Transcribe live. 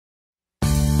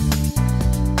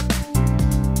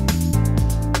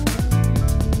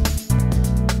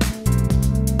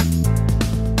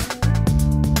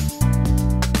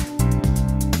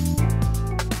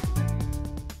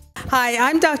Hi,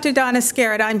 I'm Dr. Donna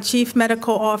Skerrett. I'm Chief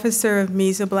Medical Officer of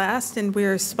Mesoblast, and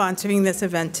we're sponsoring this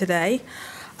event today.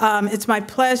 It's my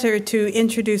pleasure to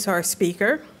introduce our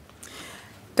speaker,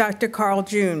 Dr. Carl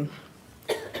June.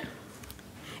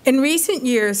 In recent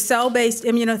years, cell-based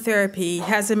immunotherapy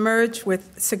has emerged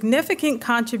with significant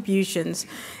contributions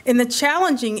in the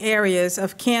challenging areas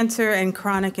of cancer and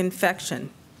chronic infection.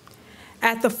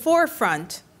 At the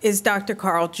forefront is Dr.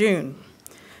 Carl June,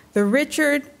 the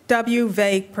Richard W.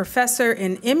 Vague Professor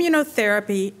in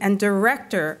Immunotherapy and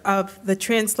Director of the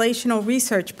Translational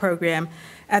Research Program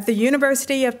at the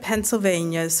University of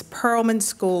Pennsylvania's Perelman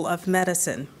School of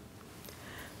Medicine.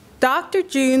 Dr.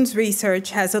 June's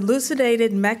research has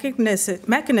elucidated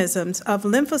mechanisms of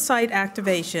lymphocyte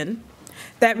activation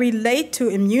that relate to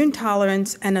immune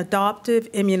tolerance and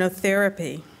adoptive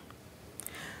immunotherapy.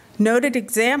 Noted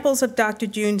examples of Dr.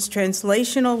 June's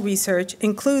translational research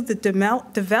include the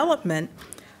development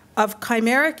of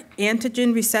chimeric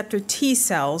antigen receptor T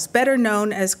cells, better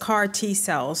known as CAR T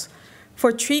cells,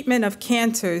 for treatment of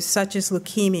cancers such as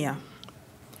leukemia.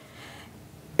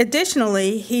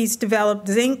 Additionally, he's developed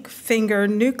zinc finger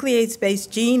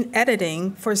nuclease-based gene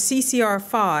editing for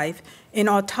CCR5 in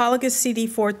autologous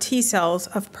CD4 T cells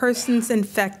of persons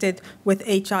infected with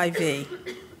HIV.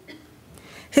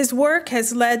 His work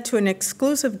has led to an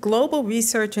exclusive global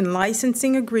research and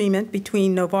licensing agreement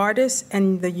between Novartis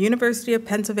and the University of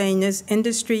Pennsylvania's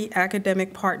Industry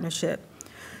Academic Partnership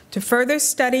to further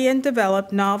study and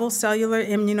develop novel cellular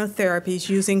immunotherapies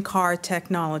using CAR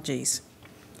technologies.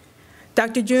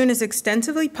 Dr. June is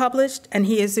extensively published, and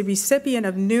he is the recipient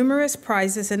of numerous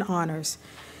prizes and honors.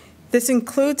 This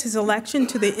includes his election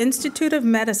to the Institute of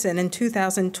Medicine in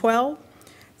 2012,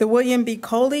 the William B.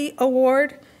 Coley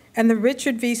Award, and the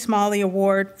Richard V. Smalley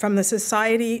Award from the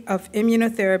Society of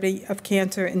Immunotherapy of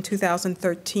Cancer in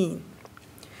 2013.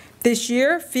 This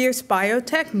year, Fierce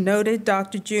Biotech noted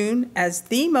Dr. June as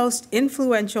the most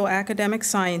influential academic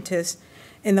scientist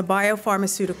in the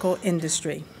biopharmaceutical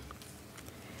industry.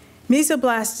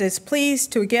 Mesoblast is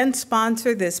pleased to again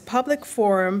sponsor this public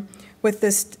forum with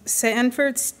the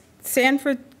Stanford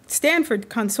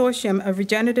Consortium of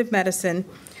Regenerative Medicine,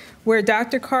 where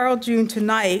Dr. Carl June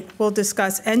tonight will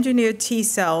discuss engineered T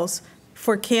cells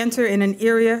for cancer in an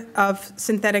area of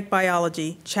synthetic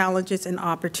biology, challenges and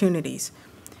opportunities.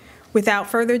 Without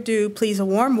further ado, please a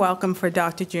warm welcome for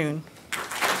Dr. June.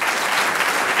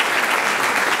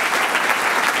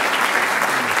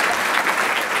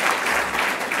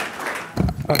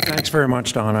 Thanks very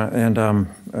much, Donna, and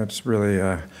it's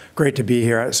really great to be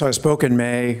here. So I spoke in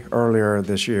May earlier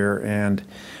this year, and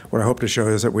what I hope to show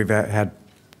is that we've had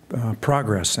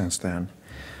progress since then.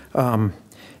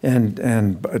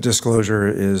 And a disclosure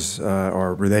is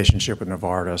our relationship with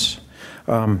Novartis.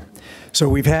 So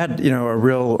we've had, a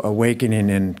real awakening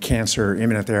in cancer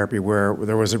immunotherapy where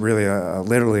there was really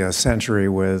literally a century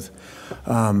with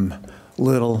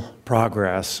little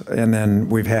progress, and then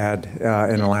we've had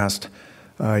in the last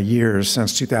years,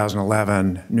 since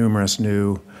 2011, numerous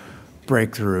new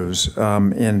breakthroughs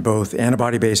in both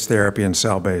antibody-based therapy and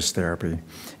cell-based therapy.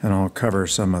 And I'll cover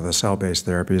some of the cell-based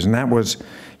therapies. And that was,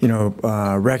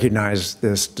 recognized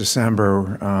this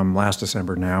December, last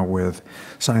December now, with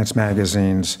Science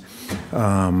Magazine's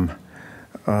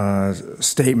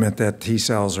statement that T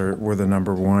cells were the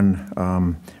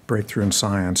 #1 breakthrough in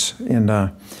science in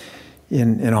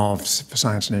all of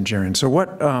science and engineering. So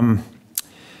what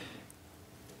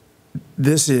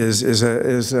this is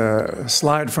a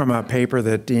slide from a paper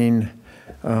that Dean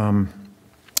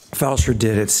Felser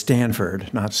did at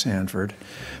Stanford, not Sanford,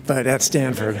 but at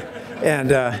Stanford.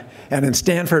 And in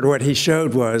Stanford, what he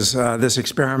showed was this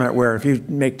experiment where if you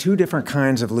make two different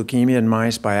kinds of leukemia in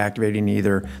mice by activating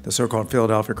either the so-called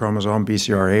Philadelphia chromosome,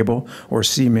 BCR-ABL, or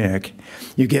c-MYC,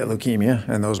 you get leukemia,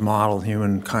 and those model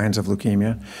human kinds of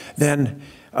leukemia. Then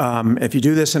if you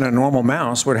do this in a normal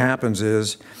mouse, what happens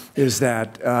is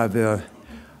that the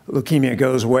leukemia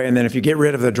goes away, and then if you get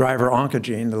rid of the driver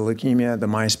oncogene, the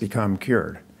mice become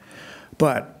cured.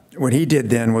 But what he did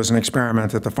then was an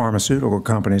experiment that the pharmaceutical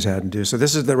companies had to do. So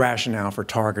this is the rationale for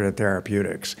targeted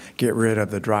therapeutics. Get rid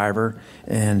of the driver,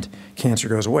 and cancer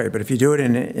goes away. But if you do it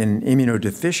in an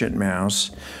immunodeficient mouse,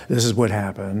 this is what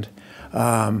happened.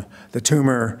 The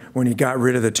tumor, when he got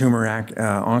rid of the tumor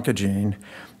oncogene,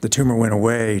 the tumor went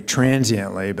away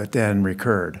transiently, but then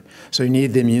recurred. So you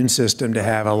need the immune system to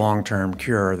have a long-term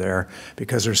cure there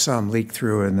because there's some leak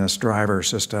through in this driver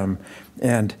system.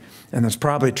 And it's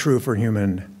probably true for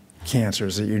human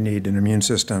cancers that you need an immune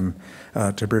system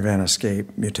to prevent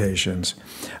escape mutations.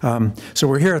 So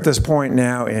we're here at this point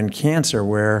now in cancer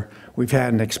where we've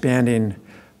had an expanding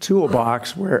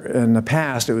toolbox where in the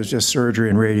past it was just surgery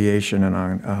and radiation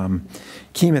and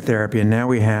chemotherapy, and now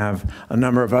we have a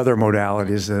number of other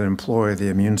modalities that employ the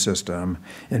immune system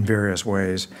in various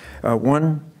ways.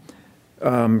 One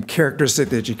characteristic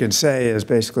that you can say is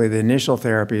basically the initial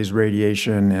therapies,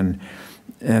 radiation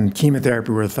and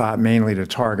chemotherapy, were thought mainly to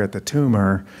target the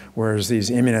tumor, whereas these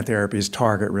immunotherapies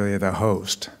target really the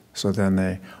host. So then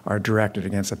they are directed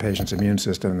against the patient's immune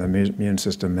system, and the immune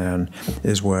system then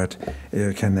is what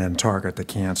it can then target the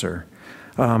cancer.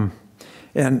 A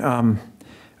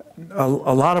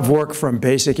lot of work from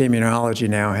basic immunology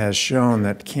now has shown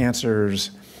that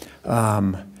cancers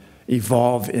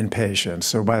evolve in patients.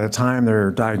 So by the time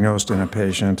they're diagnosed in a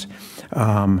patient, there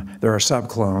are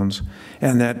subclones,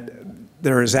 and that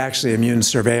there is actually immune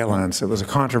surveillance. It was a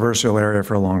controversial area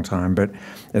for a long time, but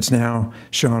it's now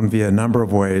shown via a number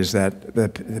of ways that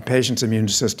the patient's immune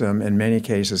system in many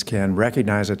cases can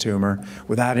recognize a tumor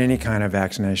without any kind of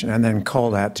vaccination and then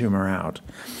cull that tumor out.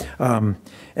 And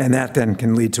that then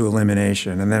can lead to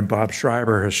elimination. And then Bob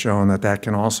Schreiber has shown that that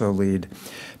can also lead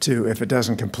to, if it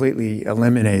doesn't completely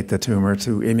eliminate the tumor,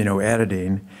 to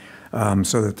immunoediting,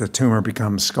 so that the tumor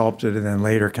becomes sculpted and then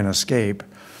later can escape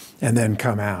and then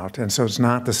come out. And so it's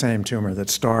not the same tumor that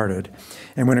started.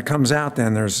 And when it comes out,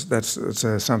 then that's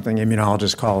something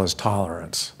immunologists call as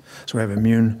tolerance. So we have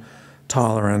immune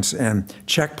tolerance and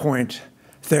checkpoint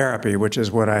therapy, which is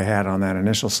what I had on that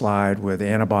initial slide with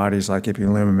antibodies like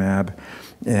ipilimumab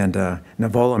and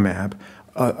nivolumab,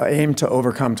 aim to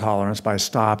overcome tolerance by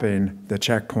stopping the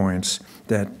checkpoints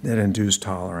that induce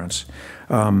tolerance.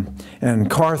 And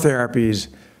CAR therapies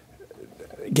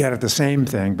get at the same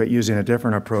thing, but using a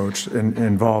different approach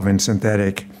involving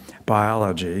synthetic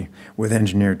biology with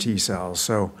engineered T cells.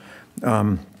 So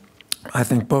I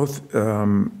think both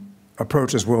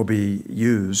approaches will be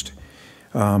used.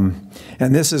 And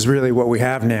this is really what we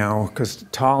have now, because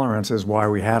tolerance is why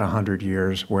we had 100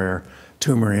 years where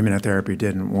tumor immunotherapy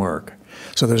didn't work.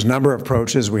 So there's a number of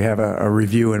approaches. We have a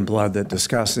review in Blood that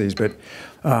discuss these, but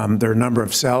there are a number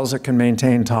of cells that can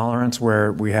maintain tolerance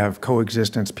where we have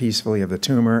coexistence peacefully of the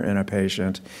tumor in a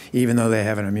patient. Even though they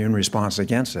have an immune response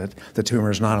against it, the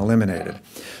tumor is not eliminated.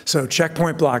 So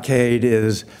checkpoint blockade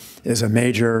is a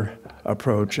major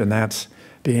approach, and that's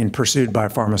being pursued by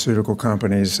pharmaceutical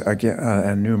companies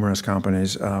and numerous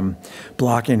companies,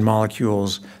 blocking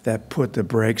molecules that put the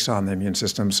brakes on the immune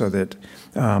system so that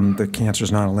the cancer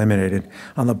is not eliminated.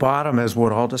 On the bottom is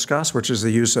what I'll discuss, which is the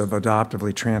use of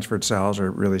adoptively transferred cells, or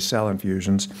really cell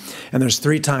infusions. And there's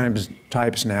 3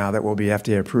 types now that will be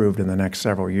FDA approved in the next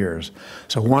several years.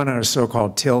 So one is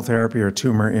so-called TIL therapy, or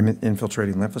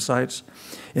tumor-infiltrating lymphocytes.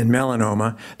 In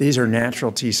melanoma, these are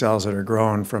natural T cells that are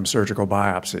grown from surgical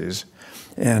biopsies.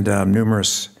 And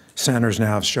numerous centers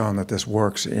now have shown that this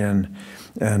works in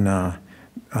metastatic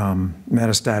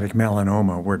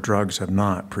melanoma where drugs have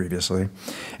not previously.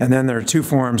 And then there are 2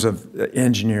 forms of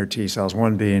engineered T cells,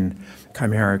 one being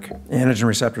chimeric antigen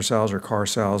receptor cells, or CAR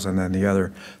cells, and then the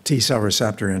other T cell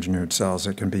receptor engineered cells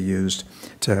that can be used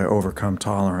to overcome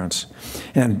tolerance.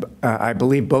 And I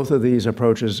believe both of these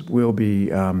approaches will be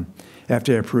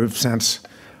FDA approved. Since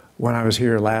when I was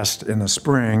here last in the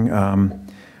spring,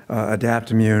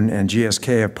 Adaptimmune and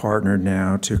GSK have partnered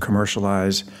now to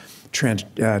commercialize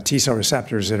T cell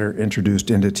receptors that are introduced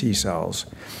into T cells.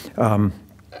 And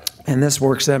this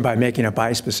works then by making a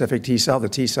bispecific T cell. The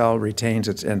T cell retains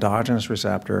its endogenous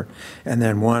receptor, and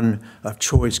then one of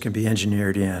choice can be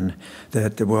engineered in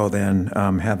that will then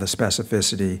have the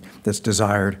specificity that's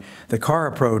desired. The CAR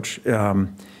approach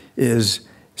is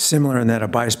similar in that a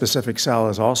bispecific cell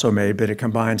is also made, but it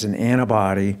combines an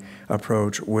antibody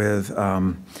approach with,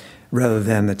 rather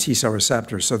than the T cell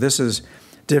receptor. So this is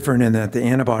different in that the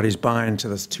antibodies bind to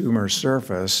the tumor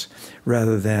surface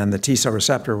rather than the T cell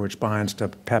receptor, which binds to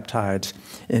peptides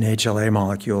in HLA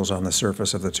molecules on the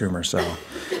surface of the tumor cell.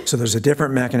 So there's a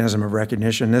different mechanism of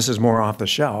recognition. This is more off the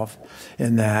shelf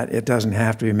in that it doesn't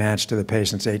have to be matched to the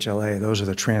patient's HLA. Those are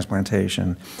the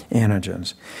transplantation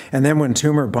antigens. And then when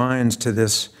tumor binds to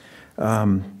this,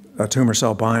 a tumor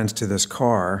cell binds to this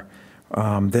CAR,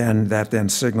 then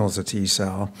that signals a T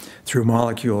cell through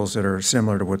molecules that are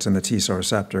similar to what's in the T cell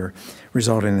receptor,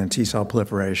 resulting in T cell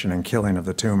proliferation and killing of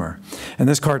the tumor. And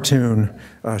this cartoon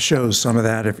shows some of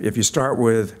that. If you start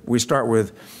with, we start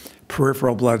with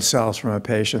peripheral blood cells from a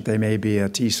patient. They may be a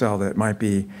T cell that might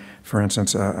be, for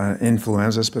instance, an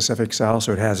influenza-specific cell,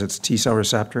 so it has its T cell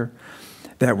receptor.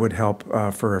 That would help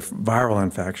for viral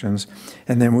infections.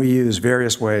 And then we use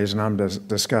various ways, and I'm going to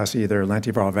discuss either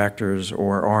lentiviral vectors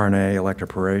or RNA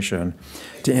electroporation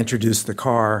to introduce the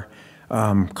CAR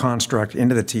construct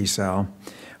into the T cell.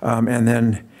 And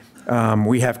then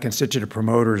we have constitutive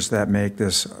promoters that make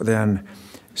this then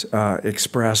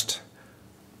expressed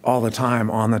all the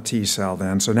time on the T cell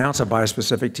then. So now it's a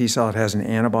bispecific T cell. It has an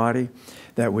antibody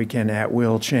that we can at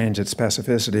will change its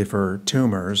specificity for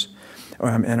tumors,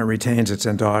 and it retains its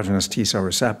endogenous T cell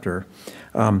receptor.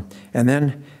 And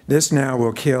then this now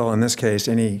will kill, in this case,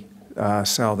 any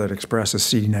cell that expresses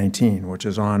CD19, which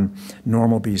is on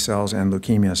normal B cells and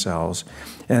leukemia cells.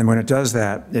 And when it does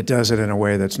that, it does it in a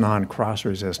way that's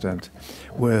non-cross-resistant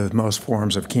with most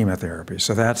forms of chemotherapy.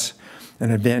 So that's an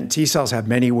event. T cells have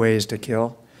many ways to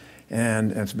kill,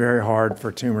 and it's very hard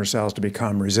for tumor cells to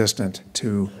become resistant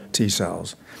to T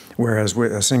cells, whereas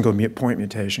with a single point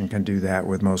mutation can do that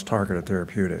with most targeted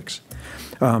therapeutics.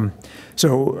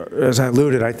 So as I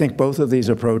alluded, I think both of these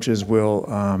approaches will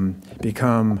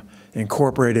become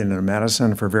incorporated into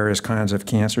medicine for various kinds of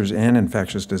cancers and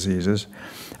infectious diseases.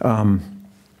 And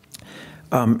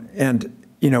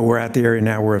you know, we're at the area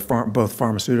now where both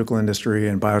pharmaceutical industry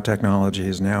and biotechnology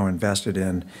is now invested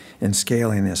in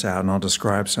scaling this out, and I'll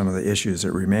describe some of the issues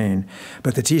that remain.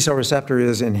 But the T cell receptor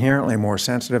is inherently more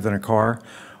sensitive than a CAR.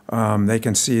 They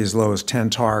can see as low as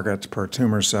 10 targets per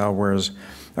tumor cell, whereas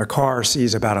a CAR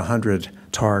sees about 100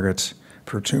 targets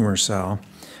per tumor cell.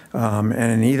 And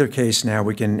in either case now,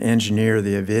 we can engineer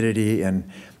the avidity and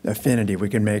affinity. We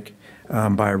can make,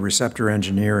 by receptor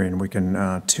engineering, we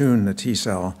can tune the T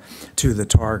cell to the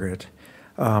target.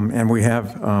 And we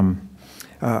have,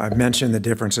 I've mentioned the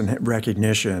difference in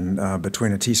recognition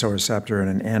between a T cell receptor and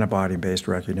an antibody-based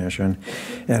recognition.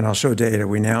 And I'll show data.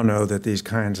 We now know that these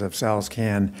kinds of cells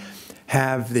can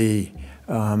have the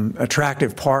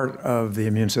attractive part of the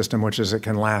immune system, which is it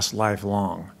can last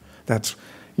lifelong.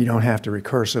 You don't have to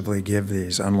recursively give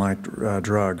these, unlike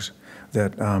drugs.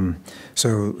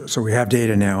 So we have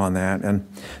data now on that. And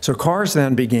so CARs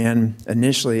then began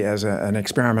initially as an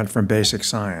experiment from basic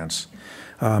science.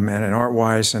 And Art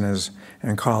Weiss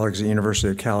and colleagues at the University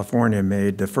of California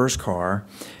made the first CAR,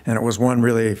 and it was one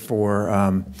really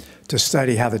for to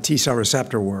study how the T cell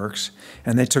receptor works.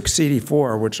 And they took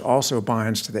CD4, which also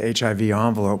binds to the HIV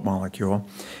envelope molecule,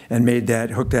 and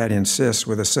hooked that in cis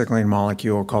with a signaling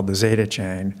molecule called the zeta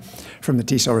chain from the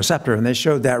T cell receptor. And they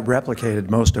showed that replicated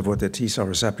most of what the T cell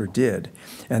receptor did.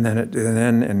 And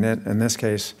then in this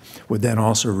case, would then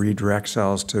also redirect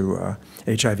cells to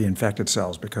HIV-infected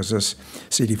cells, because this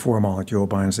CD4 molecule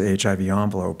binds the HIV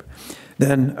envelope.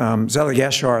 Then Zelig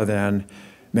Eshar then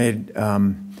made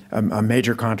a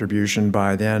major contribution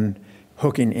by then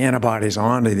hooking antibodies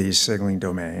onto these signaling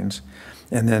domains.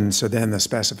 And then the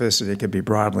specificity could be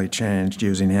broadly changed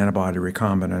using antibody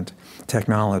recombinant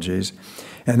technologies.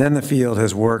 And then the field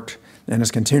has worked and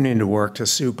is continuing to work to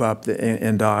soup up the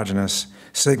endogenous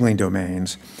signaling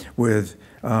domains with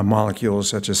molecules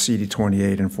such as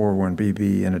CD28 and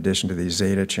 41BB in addition to these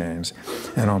zeta chains.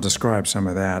 And I'll describe some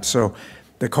of that. So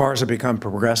the CARs have become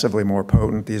progressively more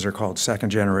potent. These are called second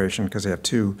generation because they have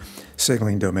 2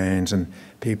 signaling domains, and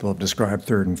people have described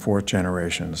third and fourth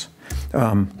generations.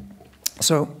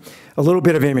 So a little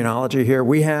bit of immunology here.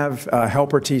 We have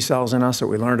helper T cells in us that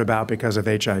we learned about because of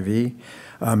HIV.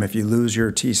 If you lose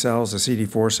your T cells, the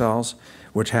CD4 cells,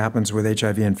 which happens with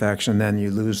HIV infection, then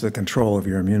you lose the control of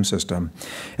your immune system.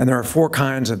 And there are 4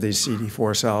 kinds of these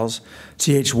CD4 cells.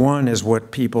 Th1 is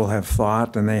what people have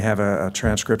thought, and they have a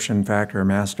transcription factor, a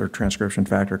master transcription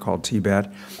factor called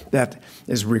TBET, that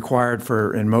is required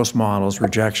for, in most models,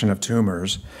 rejection of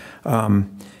tumors.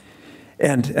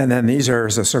 And then these are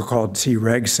the so-called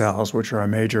Treg cells, which are a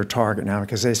major target now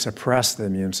because they suppress the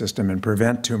immune system and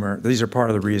prevent tumor. These are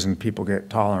part of the reason people get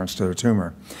tolerance to their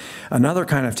tumor. Another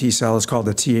kind of T cell is called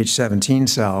the Th17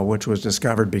 cell, which was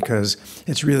discovered because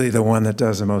it's really the one that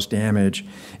does the most damage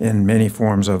in many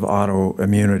forms of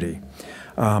autoimmunity.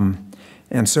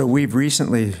 And so we've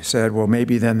recently said, well,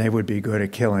 maybe then they would be good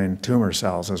at killing tumor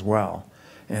cells as well,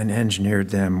 and engineered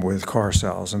them with CAR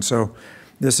cells. And so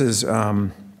this is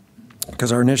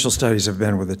because our initial studies have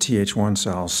been with the Th1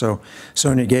 cells. So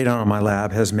Sonia Gaydon in my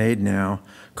lab has made now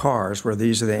CARs where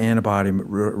these are the antibody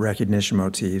recognition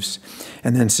motifs,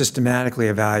 and then systematically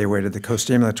evaluated the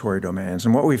co-stimulatory domains.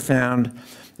 And what we found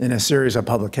in a series of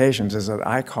publications is that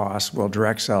ICOS will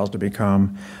direct cells to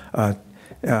become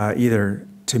either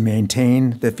to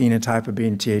maintain the phenotype of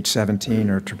being Th17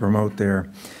 or to promote their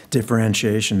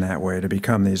differentiation that way to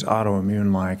become these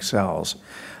autoimmune-like cells.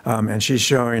 And she's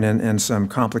showing in some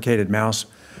complicated mouse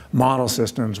model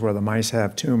systems where the mice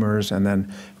have tumors and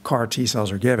then CAR T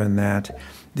cells are given that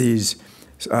these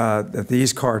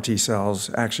CAR T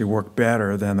cells actually work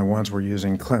better than the ones we're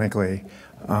using clinically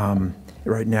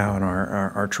right now in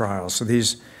our trials. So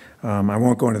these I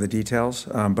won't go into the details,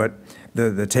 but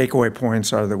the takeaway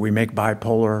points are that we make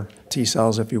bipolar T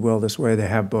cells, if you will, this way. They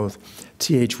have both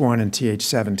Th1 and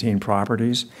Th17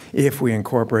 properties if we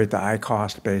incorporate the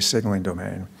ICOS-based signaling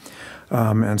domain.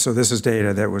 And so this is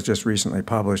data that was just recently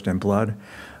published in Blood.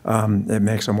 It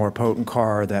makes a more potent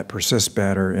CAR that persists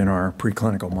better in our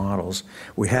preclinical models.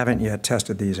 We haven't yet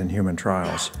tested these in human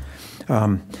trials.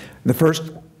 The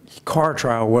first CAR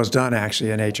trial was done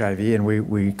actually in HIV, and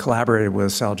we collaborated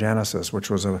with Cell Genesis, which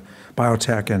was a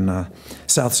biotech in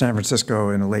South San Francisco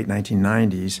in the late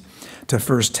 1990s, to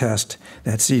first test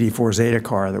that CD4 Zeta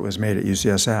CAR that was made at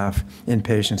UCSF in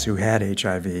patients who had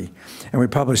HIV. And we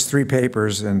published 3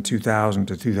 papers in 2000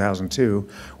 to 2002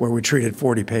 where we treated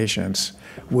 40 patients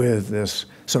with this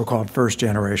so-called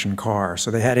first-generation CAR.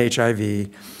 So they had HIV.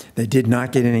 They did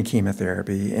not get any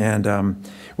chemotherapy. And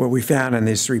what we found in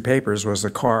these 3 papers was the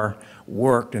CAR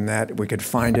worked in that we could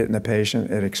find it in the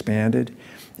patient, it expanded,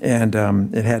 and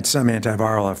it had some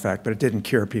antiviral effect, but it didn't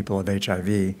cure people of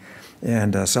HIV.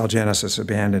 And Cell Genesis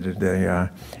abandoned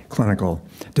the clinical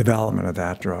development of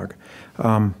that drug.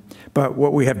 But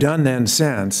what we have done then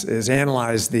since is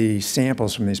analyze the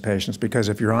samples from these patients, because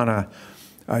if you're on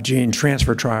a gene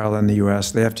transfer trial in the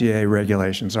US, the FDA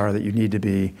regulations are that you need to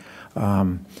be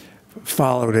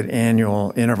followed at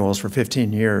annual intervals for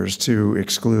 15 years to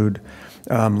exclude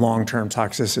long-term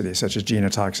toxicity, such as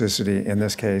genotoxicity. In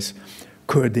this case,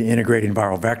 could the integrating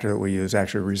viral vector that we use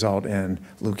actually result in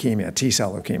leukemia,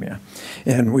 T-cell leukemia?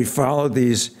 And we followed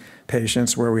these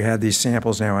patients where we had these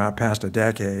samples now out past a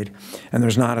decade, and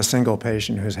there's not a single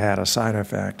patient who's had a side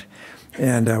effect.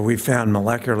 And we found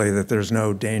molecularly that there's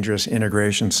no dangerous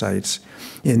integration sites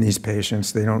in these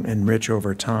patients. They don't enrich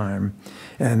over time,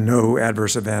 and no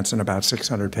adverse events in about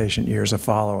 600 patient years of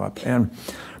follow-up. And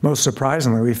most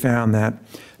surprisingly, we found that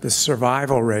the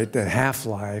survival rate, the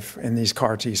half-life in these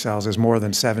CAR T cells is more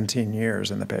than 17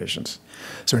 years in the patients.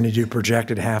 So when you do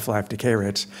projected half-life decay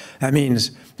rates, that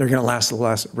means they're going to last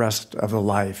the rest of the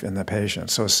life in the patient.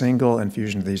 So a single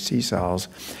infusion of these T cells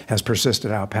has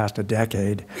persisted out past a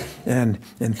decade, and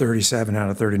in 37 out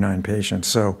of 39 patients.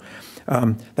 So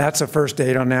that's the first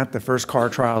data on that. The first CAR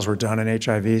trials were done in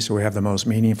HIV, so we have the most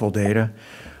meaningful data.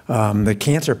 The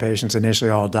cancer patients initially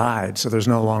all died, so there's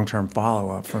no long-term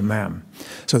follow-up from them.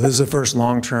 So this is the first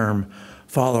long-term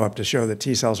follow-up to show that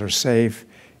T cells are safe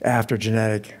after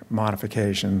genetic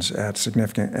modifications at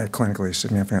clinically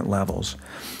significant levels.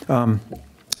 And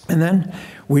then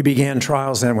we began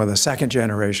trials then with a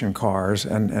second-generation CARs,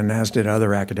 and as did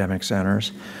other academic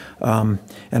centers. And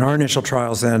our initial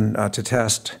trials then to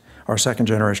test our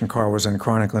second-generation CAR was in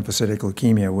chronic lymphocytic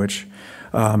leukemia, which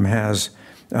has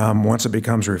once it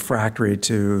becomes refractory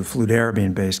to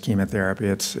fludarabine-based chemotherapy,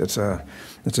 it's a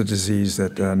disease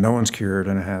that no one's cured,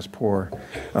 and it has poor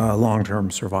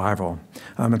long-term survival.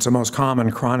 It's the most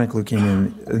common chronic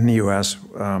leukemia in the U.S.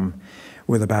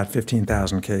 With about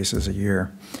 15,000 cases a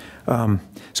year.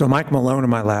 So Mike Malone in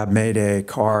my lab made a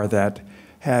CAR that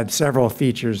had several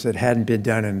features that hadn't been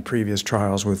done in previous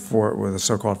trials with the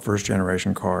so-called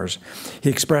first-generation CARs.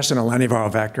 He expressed an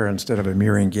lentiviral vector instead of a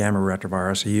murine gamma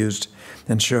retrovirus. He used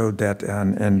and showed that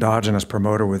an endogenous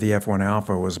promoter with EF1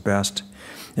 alpha was best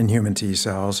in human T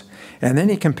cells. And then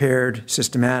he compared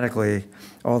systematically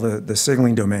all the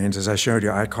signaling domains, as I showed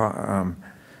you.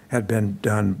 Had been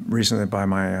done recently by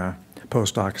my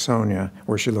postdoc Sonia,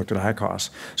 where she looked at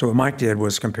ICOS. So what Mike did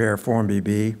was compare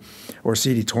 4-1BB or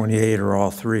CD28 or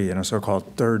all 3 in a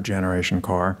so-called third-generation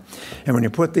CAR. And when you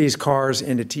put these CARs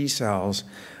into T cells,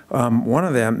 one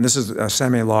of them, this is a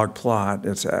semi-log plot,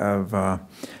 it's of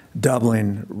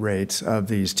doubling rates of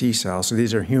these T cells. So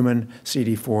these are human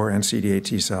CD4 and CD8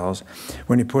 T cells.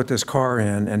 When you put this CAR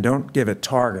in, and don't give it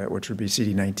target, which would be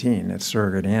CD19, it's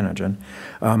surrogate antigen,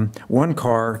 one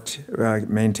CAR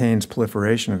maintains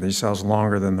proliferation of these cells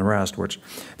longer than the rest, which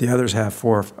the others have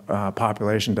 4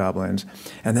 population doublings.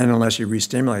 And then unless you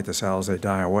re-stimulate the cells, they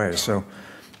die away. So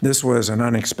this was an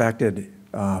unexpected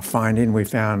finding. We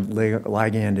found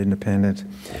ligand-independent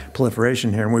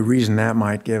proliferation here, and we reasoned that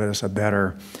might give us a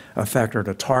better effector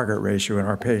to target ratio in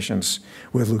our patients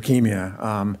with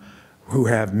leukemia who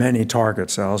have many target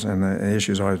cells, and the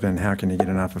issue's always been how can you get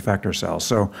enough effector cells.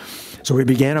 So we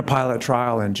began a pilot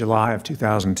trial in July of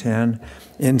 2010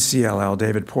 in CLL.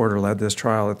 David Porter led this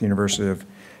trial at the University of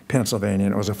Pennsylvania,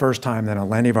 and it was the first time that a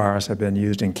lentivirus had been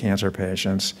used in cancer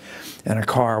patients and a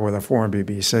CAR with a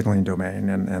 4-1BB signaling domain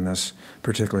and this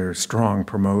particularly strong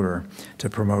promoter to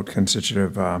promote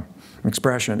constitutive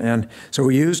expression. And so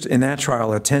we used in that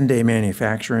trial a 10-day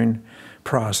manufacturing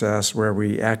process where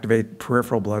we activate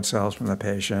peripheral blood cells from the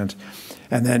patient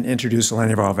and then introduce a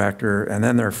lentiviral vector, and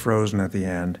then they're frozen at the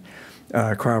end.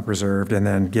 cryopreserved and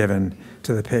then given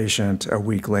to the patient a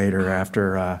week later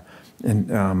after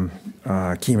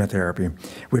chemotherapy.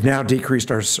 We've now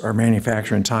decreased our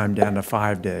manufacturing time down to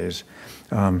 5 days.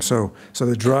 So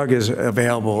the drug is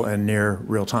available in near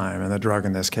real time, and the drug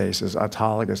in this case is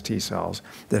autologous T cells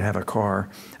that have a CAR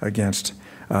against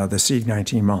the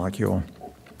CD19 molecule.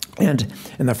 And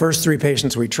in the first 3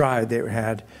 patients we tried, they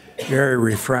had very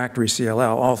refractory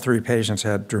CLL. All 3 patients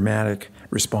had dramatic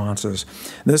responses.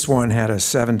 This one had a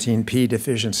 17p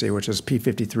deficiency, which is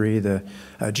p53,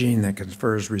 the gene that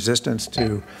confers resistance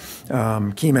to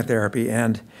chemotherapy.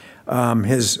 And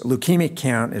his leukemic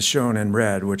count is shown in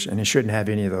red, and he shouldn't have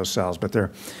any of those cells, but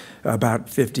they're about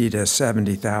 50 to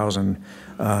 70,000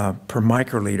 per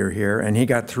microliter here. And he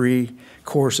got 3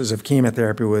 courses of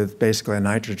chemotherapy with basically a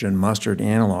nitrogen mustard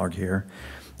analog here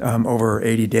over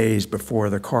 80 days before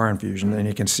the CAR infusion. And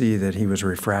you can see that he was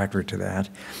refractory to that.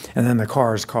 And then the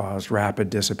CARs caused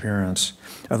rapid disappearance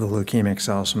of the leukemic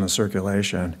cells from the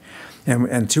circulation.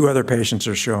 And 2 other patients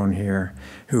are shown here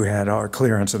who had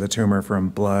clearance of the tumor from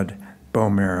blood,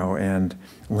 bone marrow, and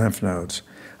lymph nodes.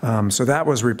 So that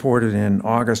was reported in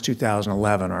August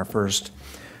 2011, our first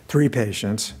 3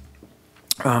 patients.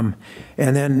 And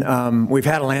then we've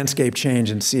had a landscape change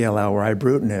in CLL where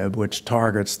ibrutinib, which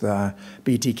targets the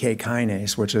BTK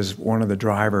kinase, which is one of the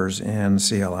drivers in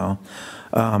CLL,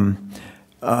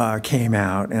 came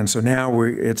out. And so now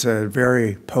it's a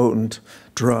very potent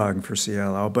drug for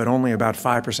CLL, but only about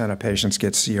 5% of patients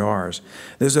get CRs.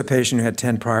 This is a patient who had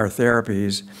 10 prior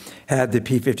therapies, had the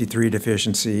p53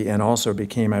 deficiency, and also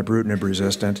became ibrutinib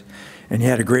resistant. And he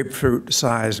had a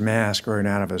grapefruit-sized mass growing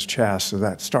out of his chest, so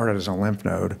that started as a lymph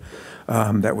node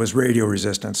that was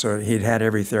radio-resistant, so he'd had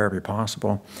every therapy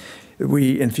possible.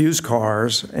 We infused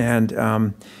CARs,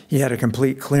 and he had a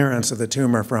complete clearance of the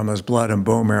tumor from his blood and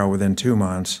bone marrow within 2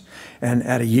 months. And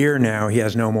at a year now, he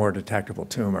has no more detectable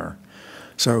tumor.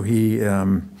 So he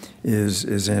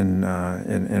is in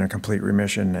a complete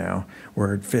remission now,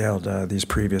 where it failed these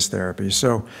previous therapies.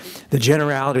 So the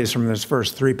generalities from those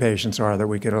first 3 patients are that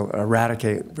we could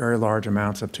eradicate very large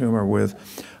amounts of tumor with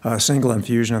a single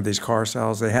infusion of these CAR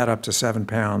cells. They had up to 7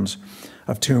 pounds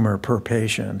of tumor per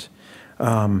patient.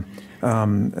 A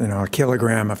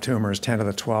kilogram of tumor is 10 to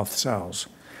the 12th cells,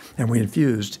 and we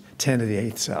infused 10 to the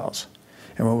 8th cells.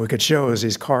 And what we could show is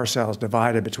these CAR cells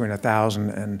divided between 1,000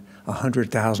 and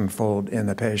 100,000-fold in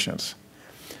the patients.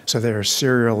 So they're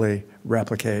serially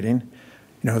replicating.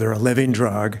 They're a living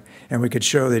drug, and we could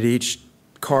show that each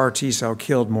CAR T cell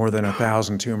killed more than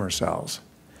 1,000 tumor cells.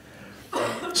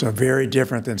 So very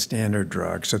different than standard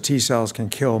drugs. So T cells can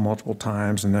kill multiple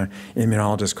times, and the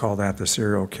immunologists call that the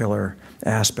serial killer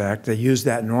aspect. They use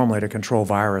that normally to control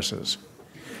viruses.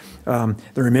 The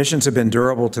remissions have been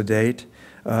durable to date.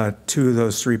 2 of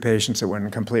those 3 patients that went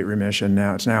in complete remission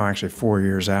it's now actually 4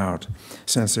 years out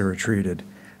since they were treated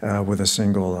with a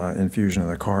single infusion of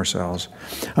the CAR cells.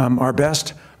 Our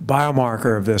best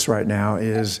biomarker of this right now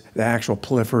is the actual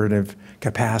proliferative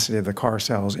capacity of the CAR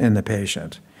cells in the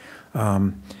patient.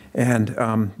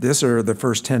 These are the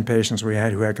first 10 patients we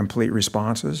had who had complete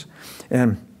responses.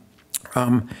 And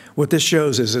what this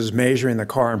shows is measuring the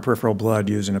CAR in peripheral blood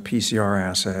using a PCR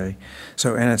assay.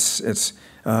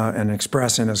 And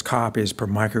expressing as copies per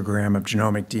microgram of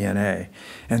genomic DNA.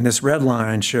 And this red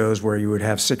line shows where you would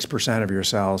have 6% of your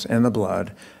cells in the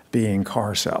blood being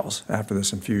CAR cells after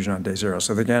this infusion on day 0.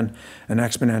 So again, an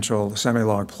exponential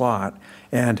semi-log plot.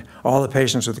 And all the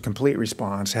patients with a complete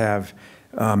response have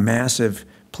massive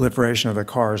proliferation of the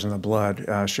CARs in the blood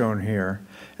shown here.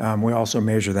 We also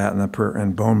measure that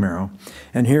in bone marrow.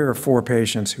 And here are 4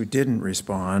 patients who didn't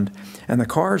respond. And the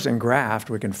CARs engraft,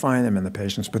 we can find them in the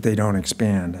patients, but they don't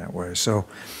expand that way. So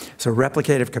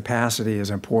replicative capacity is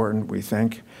important, we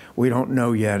think. We don't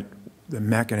know yet the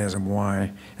mechanism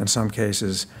why, in some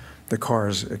cases, the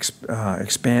CARs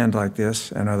expand like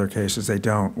this, and other cases they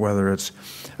don't, whether it's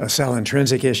a cell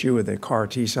intrinsic issue with the CAR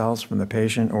T cells from the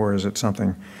patient, or is it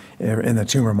something in the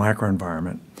tumor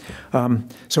microenvironment.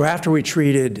 So after we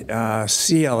treated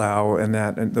CLL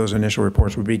and those initial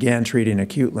reports, we began treating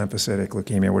acute lymphocytic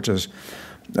leukemia, which is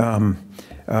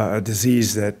a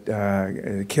disease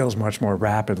that kills much more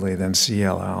rapidly than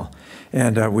CLL.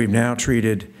 And we've now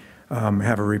treated,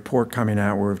 have a report coming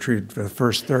out where we've treated the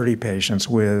first 30 patients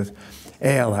with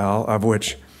ALL, of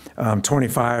which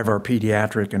 25 are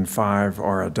pediatric and 5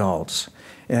 are adults.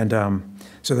 And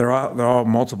so they're all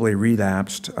multiply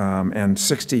relapsed, and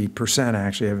 60%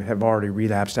 actually have already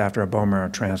relapsed after a bone marrow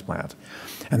transplant.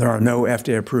 And there are no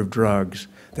FDA-approved drugs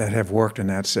that have worked in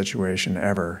that situation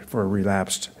ever for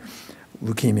relapsed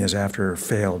leukemias after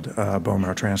failed bone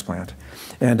marrow transplant.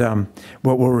 And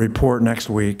what we'll report next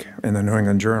week in the New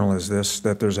England Journal is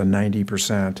that there's a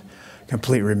 90%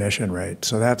 complete remission rate.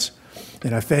 So that's,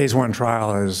 in a phase 1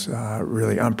 trial, is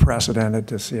really unprecedented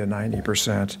to see a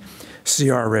 90%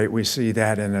 CR rate. We see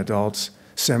that in adults,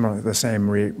 similar, the same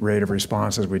rate of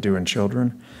response as we do in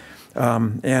children.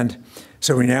 And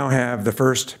so we now have the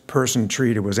first person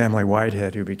treated was Emily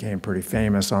Whitehead, who became pretty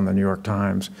famous on the New York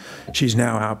Times. She's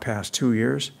now out past 2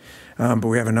 years, but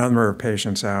we have a number of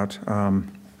patients out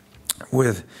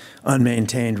with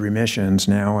unmaintained remissions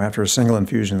now after a single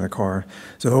infusion of the CAR.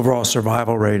 So the overall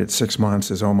survival rate at 6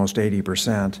 months is almost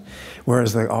 80%,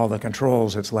 whereas all the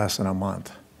controls, it's less than a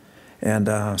month. And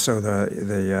so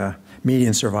the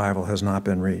median survival has not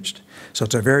been reached. So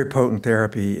it's a very potent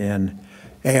therapy in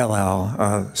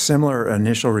ALL. Similar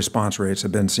initial response rates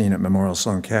have been seen at Memorial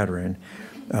Sloan Kettering,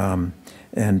 so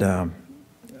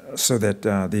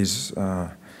that these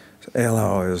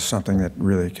ALL is something that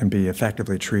really can be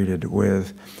effectively treated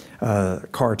with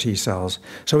CAR T cells.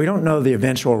 So we don't know the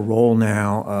eventual role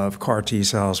now of CAR T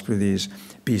cells for these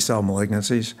B-cell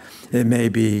malignancies. It may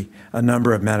be a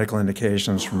number of medical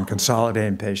indications, from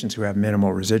consolidating patients who have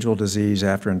minimal residual disease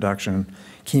after induction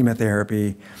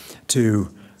chemotherapy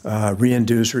to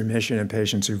re-induce remission in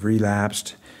patients who've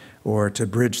relapsed, or to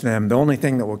bridge them. The only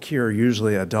thing that will cure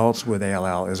usually adults with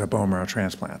ALL is a bone marrow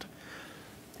transplant.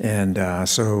 And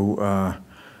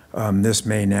this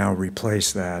may now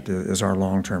replace that, is our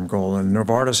long-term goal. And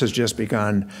Novartis has just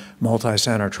begun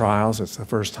multi-center trials. It's the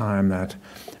first time that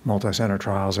multi-center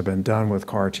trials have been done with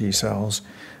CAR T cells.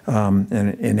 And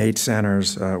in 8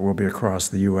 centers will be across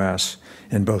the U.S.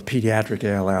 in both pediatric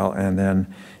ALL and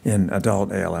then in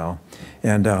adult ALL.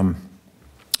 And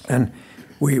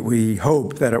we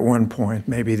hope that at one point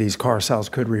maybe these CAR cells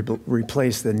could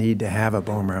replace the need to have a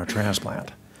bone marrow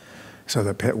transplant, so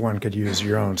that one could use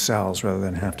your own cells rather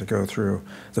than have to go through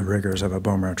the rigors of a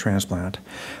bone marrow transplant.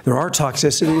 There are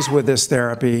toxicities with this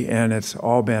therapy, and it's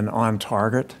all been on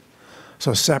target.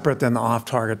 So separate than the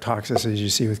off-target toxicities you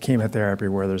see with chemotherapy,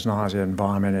 where there's nausea and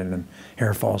vomiting and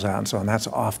hair falls out and so on, that's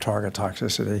off-target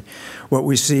toxicity. What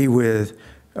we see with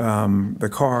the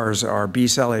CARs are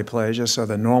B-cell aplasia, so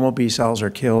the normal B cells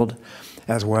are killed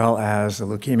as well as the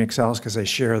leukemic cells because they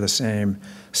share the same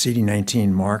CD19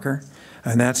 marker.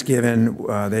 And that's given,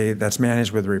 that's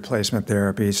managed with replacement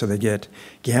therapy, so they get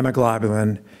gamma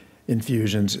globulin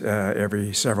infusions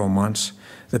every several months.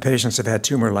 The patients have had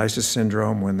tumor lysis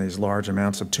syndrome, when these large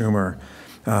amounts of tumor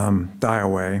die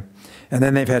away. And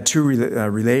then they've had 2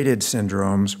 related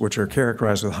syndromes, which are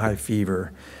characterized with high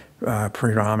fever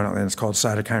predominantly, and it's called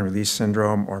cytokine release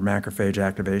syndrome or macrophage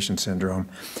activation syndrome.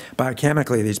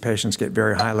 Biochemically, these patients get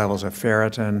very high levels of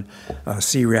ferritin,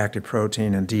 C-reactive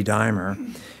protein, and D-dimer.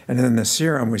 And then in the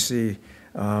serum, we see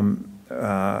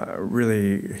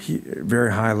really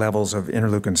very high levels of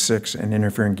interleukin-6 and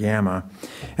interferon gamma.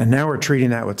 And now we're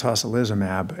treating that with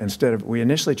tocilizumab. We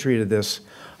initially treated this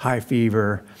high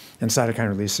fever and cytokine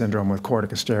release syndrome with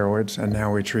corticosteroids, and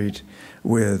now we treat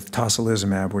with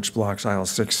tocilizumab, which blocks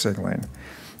IL-6 signaling.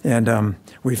 And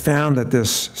we found that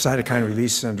this cytokine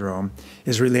release syndrome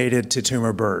is related to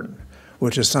tumor burden,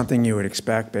 which is something you would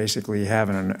expect. Basically, you have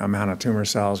an amount of tumor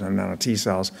cells and an amount of T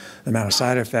cells. The amount of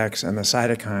side effects and the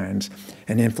cytokines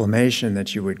and inflammation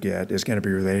that you would get is going to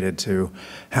be related to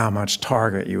how much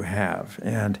target you have.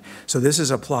 And so this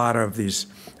is a plot of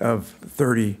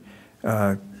 30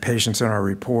 patients in our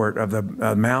report of the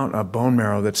amount of bone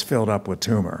marrow that's filled up with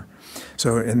tumor.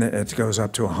 So it goes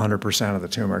up to 100% of the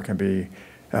tumor can be,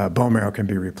 bone marrow can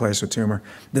be replaced with tumor.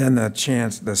 Then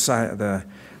the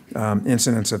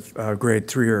incidence of grade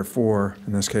 3 or 4,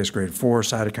 in this case grade 4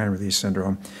 cytokine release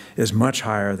syndrome, is much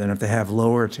higher than if they have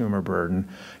lower tumor burden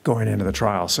going into the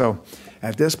trial. So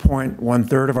at this point,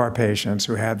 1/3 of our patients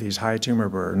who have these high tumor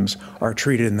burdens are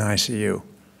treated in the ICU.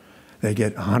 They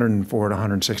get 104 to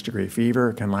 106 degree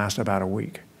fever. It can last about a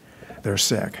week. They're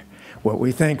sick. What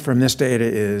we think from this data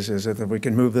is that if we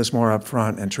can move this more up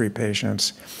front and treat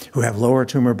patients who have lower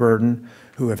tumor burden,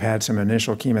 who have had some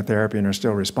initial chemotherapy and are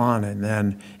still responding,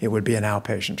 then it would be an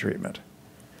outpatient treatment.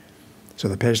 So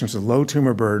the patients with low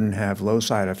tumor burden have low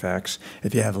side effects.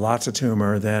 If you have lots of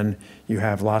tumor, then you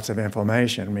have lots of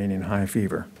inflammation, meaning high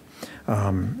fever.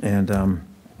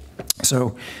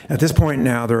 So at this point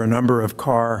now, there are a number of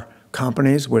CAR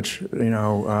companies, which,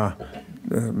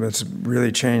 it's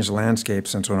really changed the landscape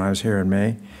since when I was here in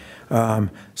May.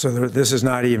 This is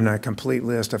not even a complete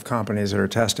list of companies that are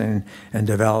testing and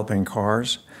developing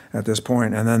CARs at this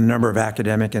point, and then a number of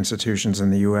academic institutions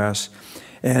in the U.S.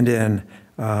 and in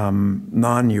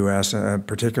non-U.S.,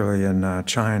 particularly in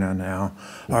China now,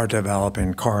 are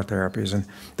developing CAR therapies. And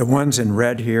the ones in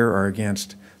red here are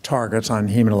against targets on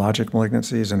hematologic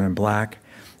malignancies, and in black,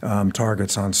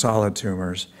 targets on solid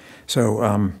tumors.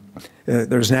 So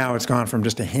it's gone from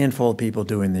just a handful of people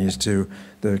doing these to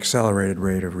the accelerated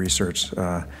rate of research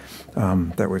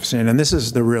that we've seen. And this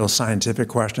is the real scientific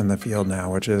question in the field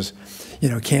now, which is,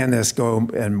 can this go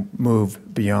and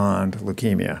move beyond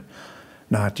leukemia,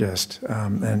 not just,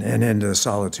 and into the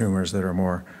solid tumors that are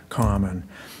more common.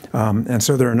 And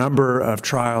so there are a number of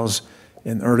trials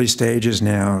in early stages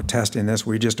now testing this.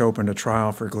 We just opened a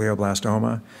trial for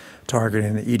glioblastoma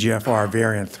targeting the EGFR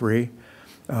variant 3.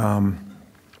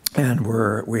 And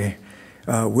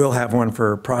we'll have one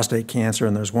for prostate cancer,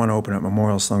 and there's one open at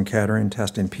Memorial Sloan Kettering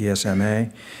testing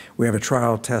PSMA. We have a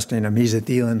trial testing a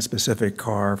mesothelin-specific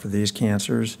CAR for these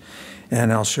cancers,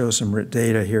 and I'll show some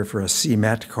data here for a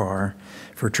c-Met CAR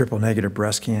for triple-negative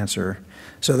breast cancer.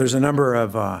 So there's a number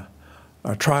of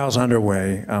trials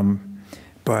underway,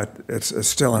 but it's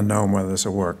still unknown whether this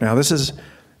will work. Now, this is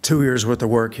 2 years' worth of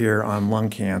work here on lung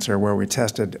cancer, where we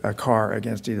tested a CAR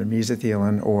against either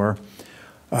mesothelin or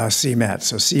c-Met.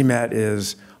 So c-Met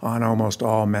is on almost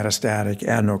all metastatic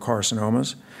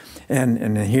adenocarcinomas.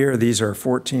 And here, these are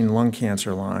 14 lung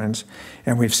cancer lines,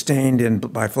 and we've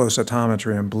stained by flow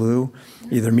cytometry in blue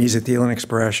either mesothelin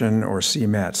expression or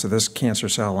c-Met. So this cancer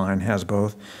cell line has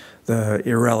both. The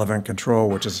irrelevant control,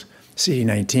 which is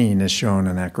CD19, is shown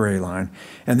in that gray line.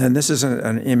 And then this is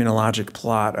an immunologic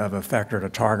plot of effector to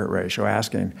target ratio,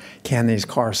 asking, can these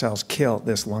CAR cells kill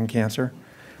this lung cancer?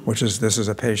 This is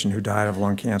a patient who died of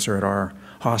lung cancer at our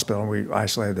hospital, and we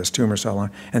isolated this tumor cell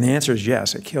line. And the answer is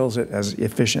yes, it kills it as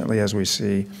efficiently as we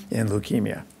see in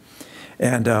leukemia.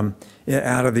 And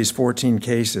out of these 14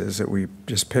 cases that we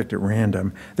just picked at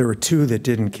random, there were 2 that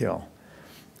didn't kill.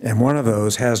 And one of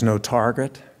those has no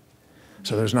target,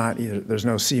 so there's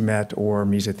no c-Met or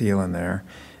mesothelin there.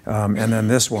 And then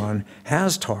this one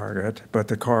has target, but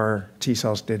the CAR T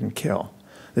cells didn't kill.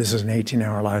 This is an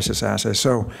 18-hour lysis assay.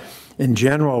 So in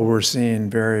general, we're seeing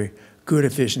very good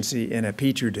efficiency in a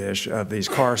Petri dish of these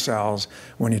CAR cells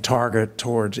when you target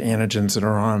towards antigens that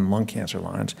are on lung cancer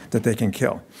lines that they can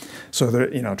kill. So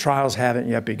trials haven't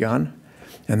yet begun,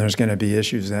 and there's going to be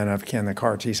issues then of, can the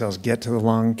CAR T cells get to the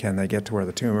lung, can they get to where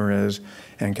the tumor is,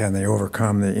 and can they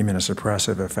overcome the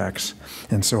immunosuppressive effects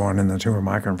and so on in the tumor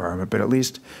microenvironment. But at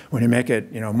least when you make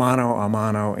it mono a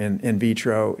mono in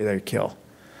vitro, they kill.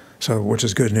 So, which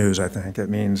is good news, I think. It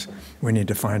means we need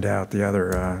to find out the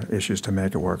other issues to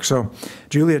make it work. So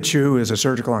Julia Chu is a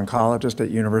surgical oncologist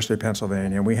at University of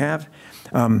Pennsylvania. We have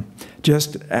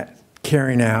just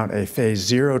carrying out a phase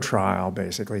 0 trial,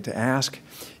 basically, to ask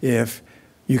if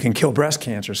you can kill breast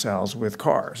cancer cells with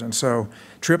CARs. And so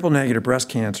triple-negative breast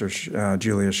cancer,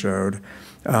 Julia showed,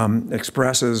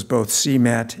 expresses both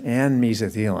c-Met and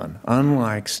mesothelin,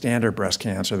 unlike standard breast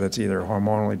cancer that's either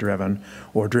hormonally driven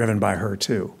or driven by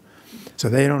HER2. So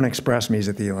they don't express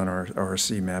mesothelin or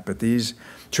c-Met, but these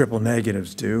triple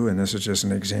negatives do, and this is just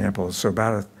an example. So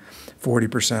about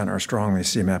 40% are strongly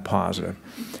c-Met positive.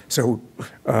 So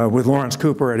with Lawrence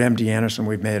Cooper at MD Anderson,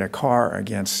 we've made a CAR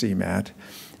against c-Met,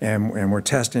 and we're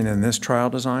testing in this trial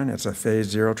design. It's a phase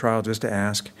 0 trial just to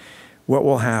ask what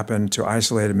will happen to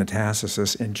isolated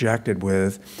metastasis injected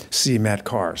with c-Met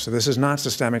CAR. So this is not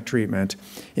systemic treatment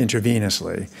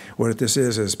intravenously. What this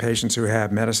is patients who have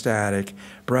metastatic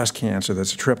breast cancer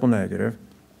that's a triple negative.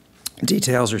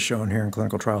 Details are shown here in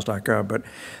clinicaltrials.gov, but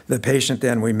the patient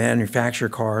then, we manufacture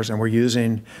CARs, and we're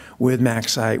using, with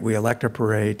MaxCyte, we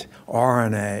electroporate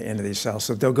RNA into these cells,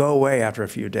 so they'll go away after a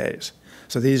few days.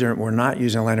 So we're not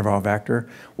using a lentiviral vector.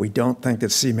 We don't think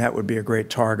that c-Met would be a great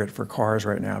target for CARs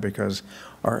right now because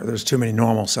there's too many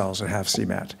normal cells that have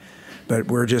c-Met. But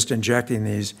we're just injecting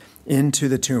these into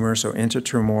the tumor, so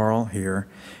intratumoral here,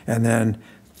 and then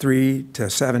 3 to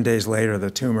 7 days later,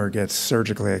 the tumor gets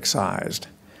surgically excised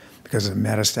because of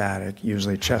metastatic,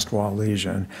 usually chest wall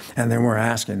lesion. And then we're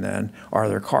asking then, are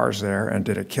there CARs there, and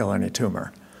did it kill any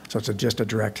tumor? So it's just a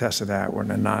direct test of that. We're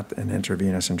not an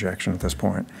intravenous injection at this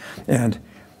point. And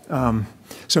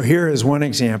so here is one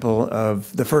example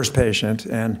of the first patient,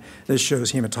 and this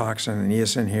shows hematoxin and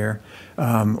eosin here.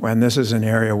 And this is an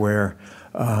area where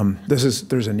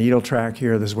there's a needle track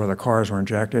here. This is where the CARs were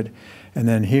injected. And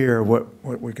then here,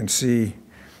 what we can see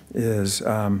is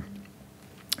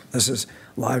this is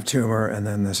live tumor, and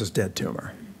then this is dead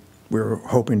tumor. We were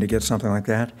hoping to get something like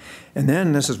that. And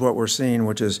then this is what we're seeing,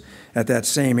 which is at that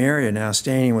same area now,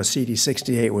 staining with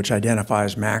CD68, which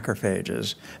identifies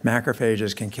macrophages.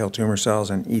 Macrophages can kill tumor cells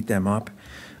and eat them up.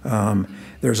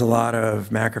 There's a lot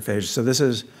of macrophages. So this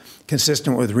is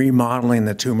consistent with remodeling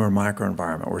the tumor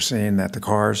microenvironment. We're seeing that the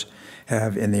CARs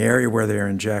have, in the area where they are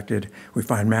injected, we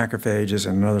find macrophages,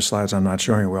 and in other slides I'm not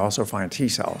showing you, we also find T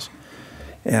cells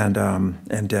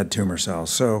and dead tumor cells.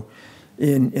 So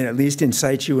at least in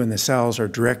situ, when the cells are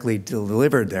directly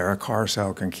delivered there, a CAR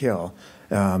cell can kill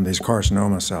these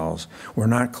carcinoma cells. We're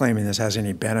not claiming this has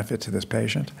any benefit to this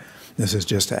patient. This is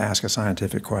just to ask a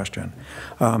scientific question.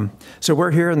 So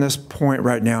we're here in this point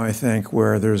right now, I think,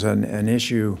 where there's an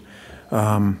issue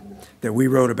that we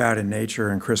wrote about in Nature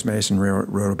and Chris Mason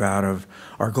wrote about of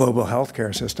our global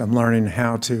healthcare system learning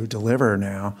how to deliver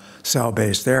now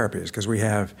cell-based therapies, because we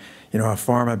have, a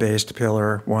pharma-based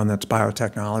pillar, one that's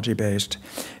biotechnology-based,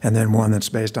 and then one that's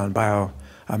based on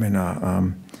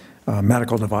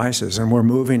medical devices. And we're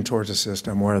moving towards a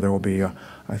system where there will be,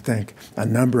 I think, a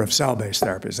number of cell-based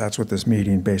therapies. That's what this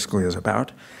meeting basically is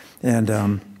about. And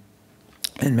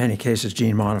in many cases,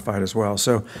 gene-modified as well.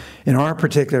 So in our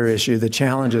particular issue, the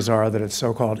challenges are that it's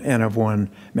so-called N-of-1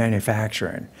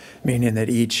 manufacturing, meaning that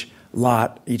each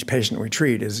patient we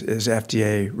treat is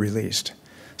FDA released.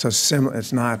 So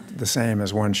it's not the same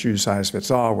as one shoe size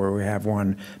fits all, where we have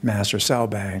one master cell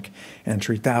bank and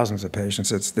treat thousands of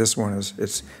patients. It's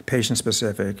patient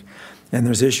specific. And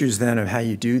there's issues then of how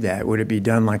you do that. Would it be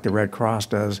done like the Red Cross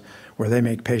does, where they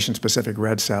make patient-specific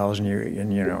red cells, and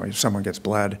if someone gets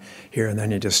blood here, and then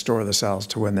you just store the cells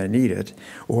to when they need it,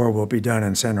 or will it be done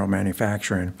in central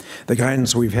manufacturing? The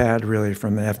guidance we've had really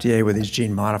from the FDA with these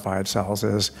gene-modified cells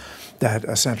is that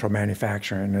a central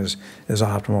manufacturing is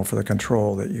optimal for the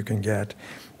control that you can get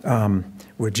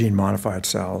with gene-modified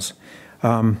cells.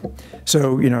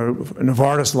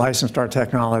 Novartis licensed our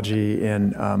technology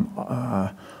in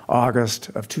August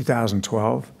of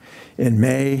 2012. In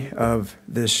May of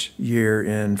this year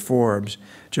in Forbes,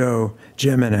 Joe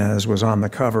Jimenez was on the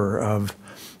cover of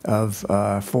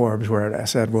Forbes, where it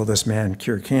said, "Will this man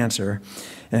cure cancer?"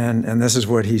 And this is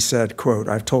what he said, quote,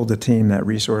 "I've told the team that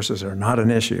resources are not an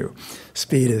issue.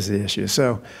 Speed is the issue."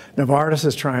 So Novartis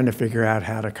is trying to figure out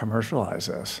how to commercialize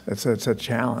this. It's a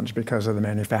challenge because of the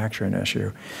manufacturing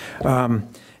issue.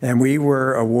 And we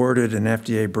were awarded an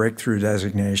FDA breakthrough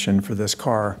designation for this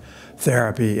CAR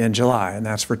therapy in July, and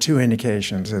that's for 2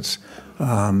 indications. It's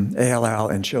ALL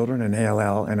in children and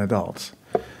ALL in adults.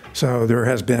 So there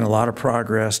has been a lot of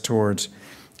progress towards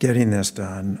getting this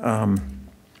done.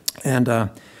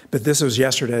 But this was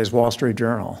yesterday's Wall Street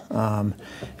Journal.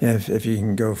 If you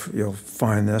can go, you'll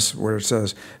find this where it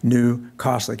says, "New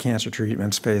costly cancer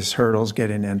treatments face hurdles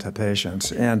getting into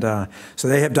patients." And so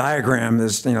they have diagrammed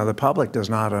this. The public does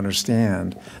not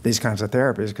understand these kinds of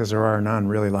therapies because there are none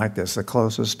really like this. The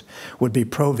closest would be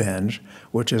Provenge,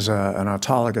 which is an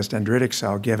autologous dendritic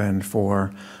cell given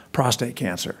for prostate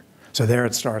cancer. So there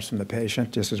it starts from the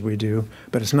patient, just as we do,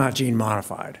 but it's not gene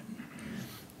modified.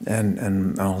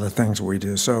 And all the things we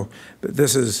do. So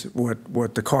this is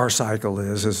what the CAR cycle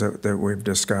is that we've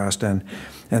discussed. And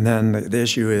then the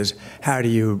issue is, how do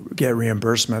you get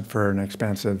reimbursement for an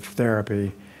expensive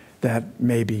therapy that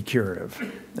may be curative?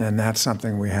 And that's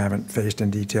something we haven't faced in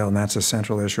detail, and that's a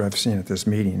central issue I've seen at this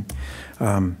meeting.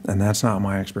 And that's not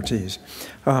my expertise.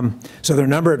 So there are a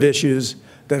number of issues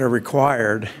that are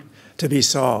required to be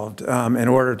solved in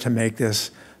order to make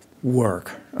this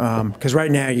work. Because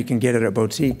right now you can get it at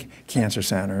boutique cancer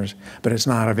centers, but it's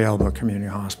not available at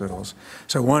community hospitals.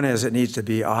 So one is it needs to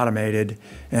be automated,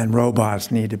 and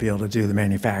robots need to be able to do the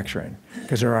manufacturing,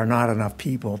 because there are not enough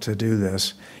people to do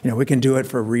this. We can do it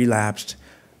for relapsed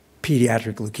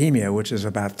pediatric leukemia, which is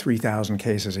about 3,000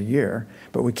 cases a year,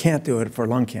 but we can't do it for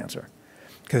lung cancer,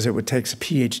 because it would take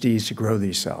PhDs to grow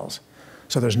these cells.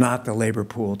 So there's not the labor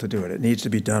pool to do it. It needs to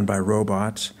be done by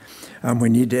robots. We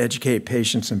need to educate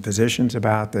patients and physicians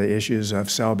about the issues of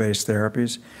cell-based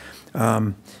therapies.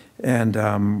 One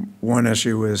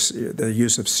issue is the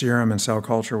use of serum and cell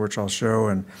culture, which I'll show,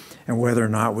 and whether or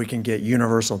not we can get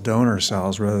universal donor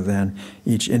cells rather than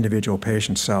each individual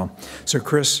patient cell. So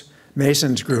Chris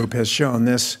Mason's group has shown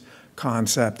this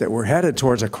concept that we're headed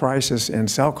towards a crisis in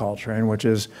cell culturing, which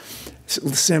is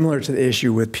similar to the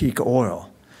issue with peak oil.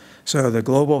 So the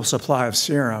global supply of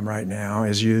serum right now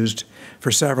is used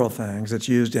for several things. It's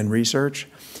used in research,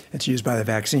 it's used by the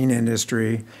vaccine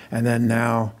industry, and then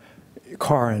now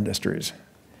car industries.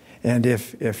 And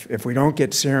if we don't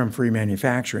get serum-free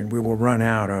manufacturing, we will run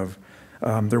out of,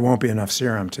 there won't be enough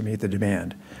serum to meet the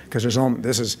demand, because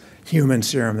this is human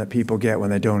serum that people get when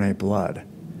they donate blood.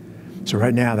 So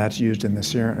right now that's used in the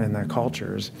serum, in the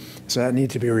cultures. So that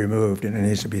needs to be removed, and it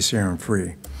needs to be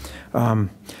serum-free.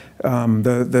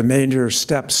 The major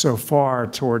steps so far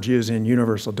towards using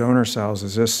universal donor cells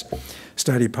is this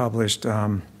study published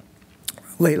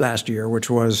late last year, which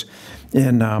was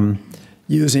in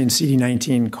using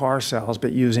CD19 CAR cells,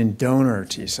 but using donor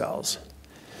T cells.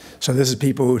 So this is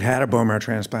people who'd had a bone marrow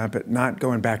transplant, but not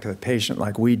going back to the patient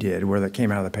like we did, where that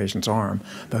came out of the patient's arm,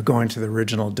 but going to the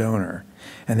original donor.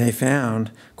 And they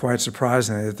found, quite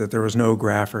surprisingly, that there was no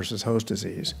graft versus host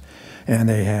disease. And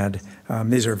they had,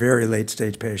 these are very late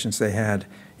stage patients, they had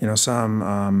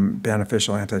some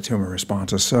beneficial anti-tumor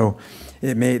responses. So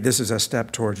this is a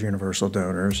step towards universal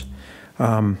donors.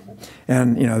 And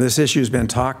this issue has been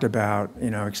talked about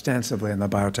extensively in the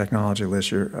biotechnology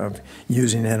literature of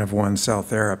using N-of-1 cell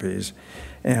therapies.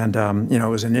 And it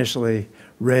was initially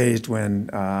raised when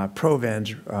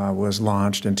Provenge was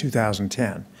launched in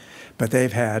 2010, but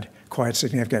they've had quite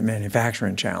significant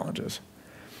manufacturing challenges.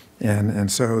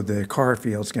 And so the CAR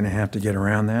field's going to have to get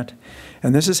around that.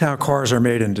 And this is how CARs are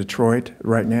made in Detroit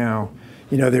right now.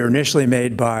 They were initially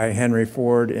made by Henry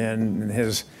Ford in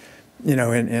his,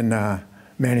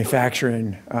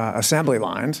 manufacturing assembly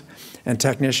lines, and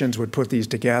technicians would put these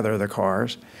together, the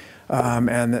cars,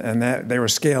 and that they were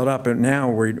scaled up. And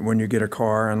now when you get a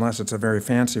car, unless it's a very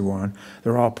fancy one,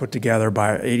 they're all put together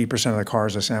by 80% of the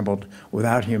cars assembled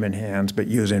without human hands, but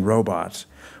using robots,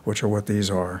 which are what these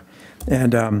are.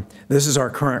 And this is our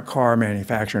current car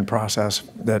manufacturing process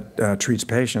that treats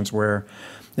patients, where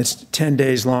it's 10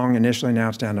 days long initially, now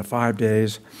it's down to 5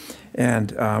 days.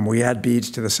 And we add beads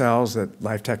to the cells that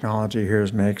Life Technology here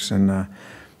makes in the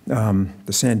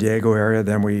San Diego area,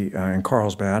 then in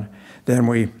Carlsbad.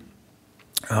 Then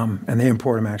and they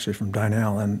import them actually from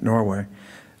Dynel in Norway.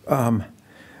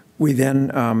 We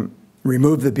then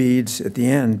remove the beads at the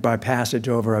end by passage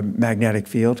over a magnetic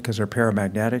field, because they're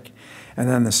paramagnetic, and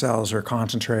then the cells are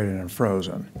concentrated and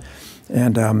frozen.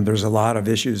 And there's a lot of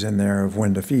issues in there of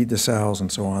when to feed the cells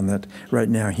and so on that right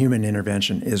now human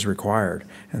intervention is required,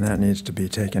 and that needs to be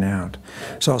taken out.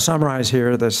 So I'll summarize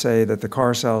here to say that the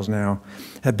CAR cells now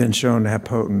have been shown to have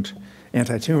potent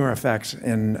anti-tumor effects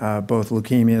in both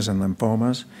leukemias and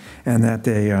lymphomas, and that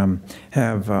they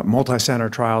have multi-center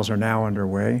trials are now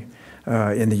underway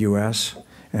in the US,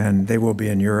 and they will be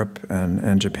in Europe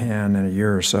and Japan in a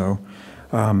year or so.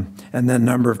 And then a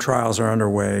number of trials are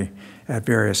underway at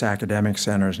various academic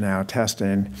centers now,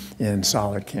 testing in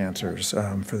solid cancers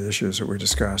for the issues that we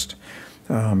discussed.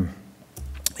 So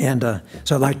I'd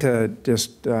like to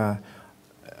just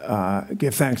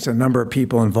give thanks to a number of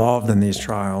people involved in these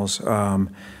trials. Anshu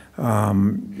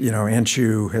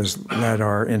has led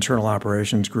our internal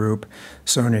operations group.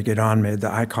 Sonia Guidon made the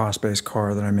ICOS-based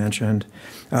CAR that I mentioned.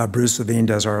 Bruce Levine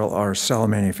does our cell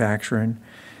manufacturing.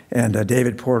 And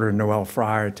David Porter and Noel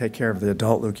Fryer take care of the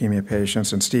adult leukemia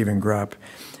patients, and Stephen Grupp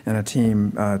and a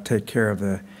team take care of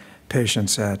the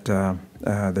patients at the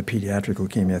pediatric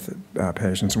leukemia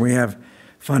patients. And we have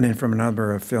funding from a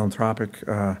number of philanthropic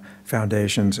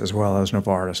foundations as well as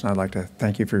Novartis, and I'd like to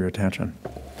thank you for your attention.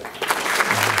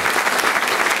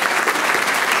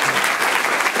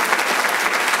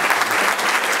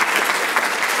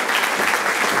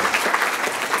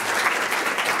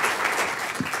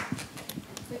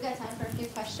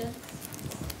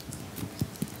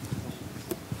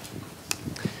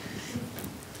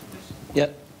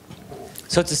 Yep.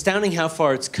 So it's astounding how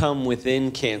far it's come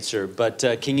within cancer, but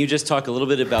can you just talk a little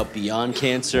bit about beyond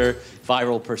cancer,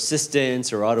 viral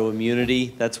persistence or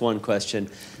autoimmunity? That's one question.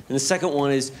 And the second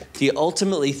one is, do you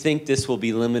ultimately think this will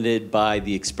be limited by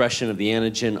the expression of the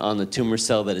antigen on the tumor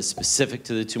cell that is specific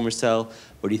to the tumor cell,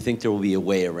 or do you think there will be a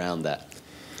way around that?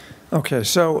 Okay,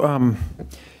 so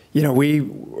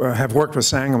we have worked with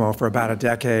Sangamo for about a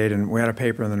decade, and we had a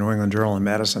paper in the New England Journal of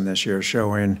Medicine this year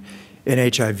showing in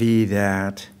HIV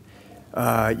that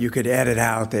you could edit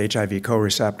out the HIV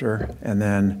co-receptor, and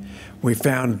then we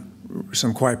found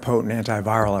some quite potent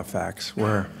antiviral effects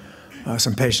where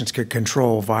some patients could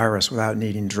control virus without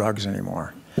needing drugs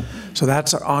anymore. So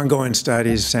that's ongoing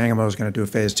studies. Sangamo is going to do a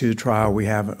phase 2 trial. We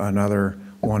have another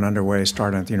one underway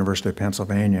starting at the University of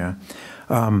Pennsylvania.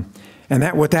 And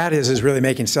what that is really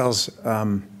making cells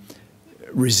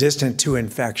resistant to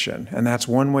infection, and that's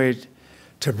one way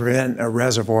to prevent a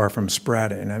reservoir from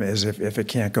spreading, is if it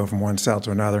can't go from one cell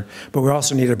to another. But we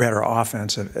also need a better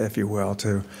offense, if you will,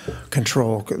 to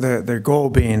control, the goal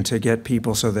being to get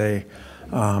people so they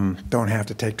don't have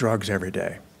to take drugs every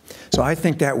day. So I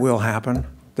think that will happen.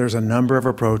 There's a number of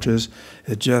approaches.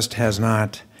 It just has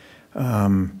not, there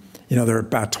are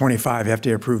about 25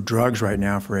 FDA-approved drugs right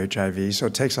now for HIV, so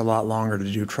it takes a lot longer to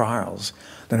do trials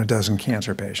than it does in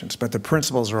cancer patients. But the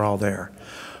principles are all there.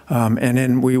 And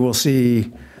then we will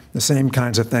see the same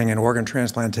kinds of thing in organ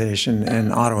transplantation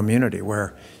and autoimmunity,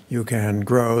 where you can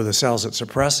grow the cells that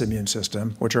suppress the immune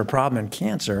system, which are a problem in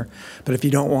cancer, but if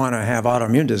you don't want to have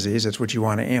autoimmune disease, it's what you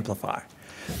want to amplify.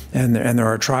 And there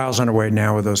are trials underway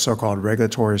now with those so-called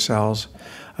regulatory cells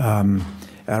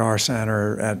at our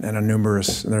center, and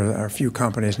there are a few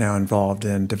companies now involved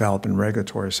in developing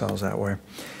regulatory cells that way.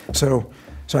 So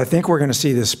I think we're going to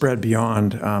see this spread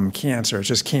beyond cancer. It's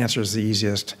just cancer is the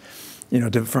easiest,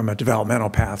 from a developmental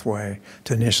pathway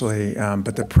to initially.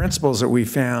 But the principles that we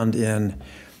found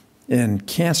in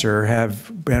cancer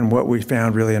have been what we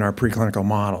found really in our preclinical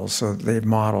models. So they've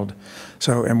modeled.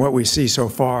 And what we see so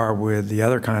far with the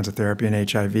other kinds of therapy in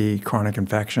HIV, chronic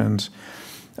infections,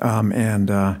 and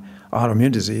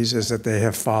autoimmune disease is that they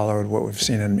have followed what we've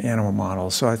seen in animal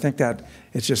models. So I think that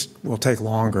it just will take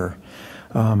longer.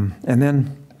 And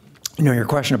then, your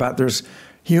question about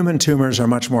human tumors are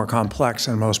much more complex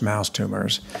than most mouse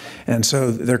tumors. And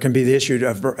so there can be the issue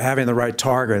of having the right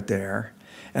target there.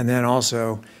 And then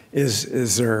also,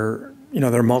 is there,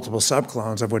 there are multiple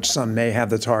subclones of which some may have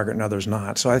the target and others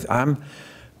not. So I'm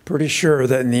pretty sure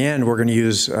that in the end, we're going to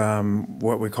use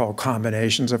what we call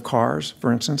combinations of CARs,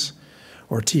 for instance,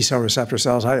 or T-cell receptor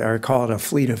cells. I call it a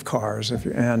fleet of CARs. So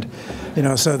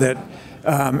that,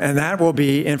 and that will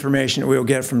be information that we'll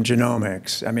get from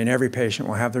genomics. I mean, every patient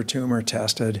will have their tumor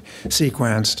tested,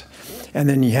 sequenced, and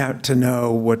then you have to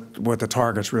know what the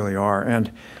targets really are.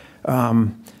 And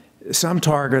some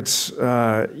targets,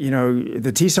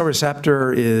 the T-cell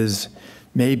receptor is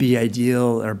maybe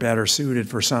ideal or better suited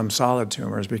for some solid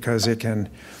tumors because it can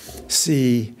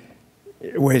see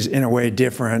ways in a way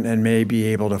different and may be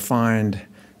able to find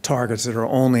targets that are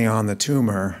only on the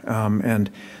tumor. And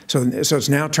so it's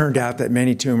now turned out that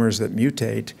many tumors that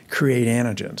mutate create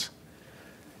antigens.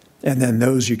 And then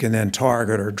those you can then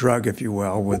target or drug, if you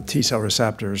will, with T-cell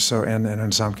receptors. So, and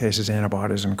in some cases,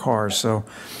 antibodies and CARs. So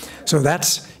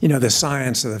that's, the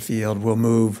science of the field will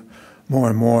move more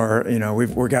and more.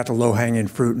 We've got the low-hanging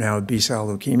fruit now with B-cell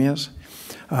leukemias.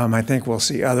 I think we'll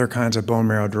see other kinds of bone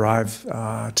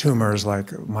marrow-derived tumors like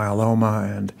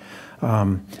myeloma and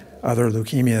other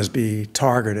leukemias be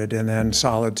targeted, and then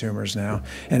solid tumors now.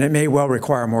 And it may well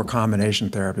require more combination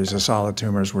therapies of solid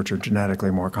tumors, which are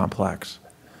genetically more complex.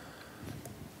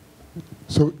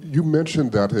 So you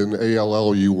mentioned that in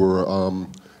ALL you were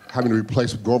having to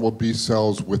replace normal B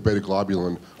cells with beta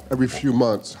globulin every few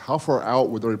months. How far out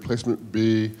would the replacement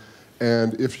be?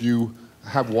 And if you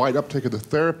have wide uptake of the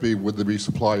therapy, would there be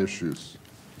supply issues?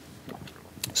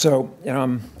 So,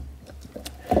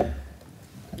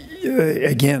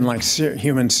 again, like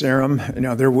human serum,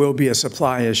 there will be a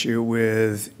supply issue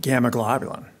with gamma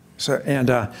globulin. So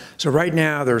right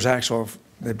now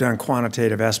they've done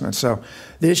quantitative estimates. So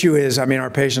the issue is, our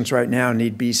patients right now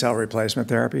need B-cell replacement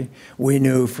therapy. We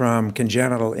knew from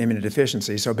congenital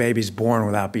immunodeficiency, so babies born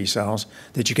without B cells,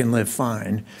 that you can live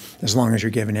fine as long as you're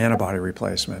given antibody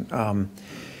replacement.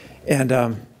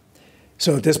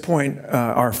 So at this point,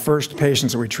 our first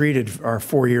patients that we treated are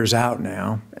 4 years out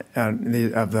now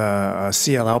of the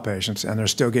CLL patients, and they're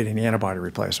still getting the antibody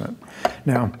replacement.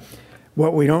 Now,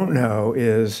 what we don't know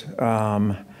is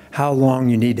how long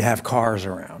you need to have CARs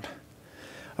around.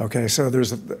 Okay, so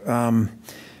there's,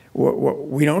 what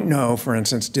we don't know, for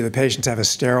instance, do the patients have a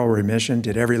sterile remission?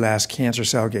 Did every last cancer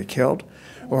cell get killed?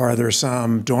 Or are there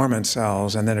some dormant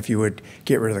cells, and then if you would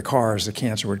get rid of the CARs, the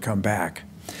cancer would come back?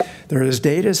 There is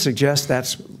data to suggest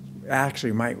that's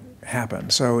actually might happen.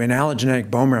 So in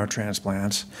allogeneic bone marrow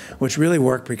transplants, which really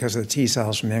work because of the T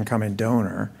cells from the incoming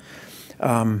donor,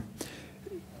 when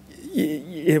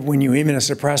you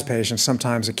immunosuppress patients,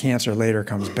 sometimes the cancer later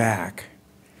comes back.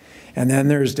 And then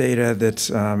there's data that's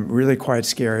really quite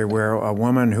scary where a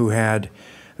woman who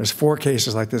there's 4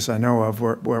 cases like this I know of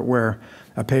where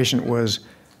a patient was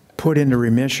put into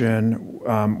remission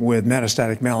with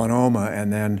metastatic melanoma,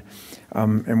 and then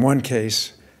in one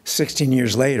case, 16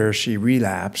 years later, she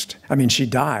relapsed. She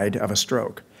died of a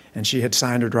stroke, and she had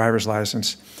signed her driver's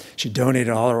license. She donated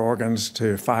all her organs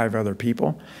to 5 other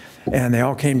people, and they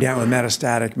all came down with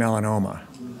metastatic melanoma.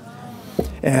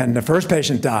 And the first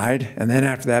patient died, and then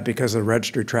after that, because of the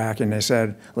registry tracking, they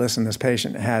said, listen, this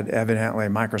patient had evidently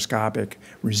microscopic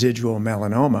residual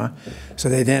melanoma. So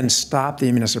they then stopped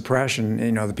the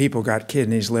immunosuppression. The people got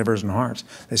kidneys, livers, and hearts.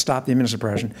 They stopped the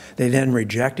immunosuppression. They then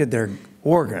rejected their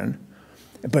organ,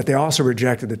 but they also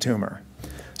rejected the tumor.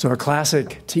 So a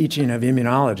classic teaching of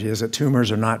immunology is that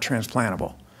tumors are not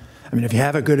transplantable. If you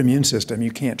have a good immune system,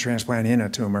 you can't transplant in a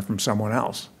tumor from someone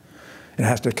else. It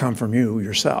has to come from you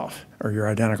yourself or your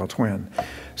identical twin.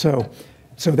 So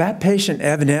that patient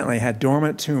evidently had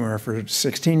dormant tumor for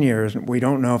 16 years. We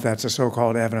don't know if that's a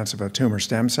so-called evidence of a tumor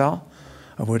stem cell,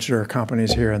 of which there are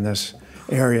companies here in this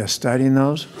area studying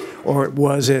those, or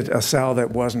was it a cell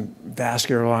that wasn't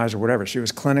vascularized or whatever. She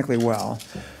was clinically well.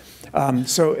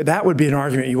 So that would be an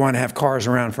argument you want to have cars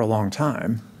around for a long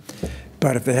time.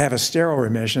 But if they have a sterile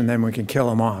remission, then we can kill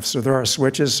them off. So there are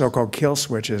switches, so-called kill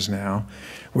switches now,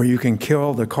 where you can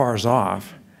kill the cars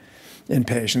off in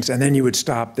patients, and then you would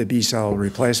stop the B-cell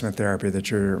replacement therapy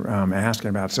that you're asking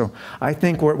about. So I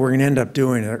think what we're going to end up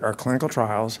doing are clinical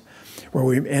trials where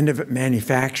we end up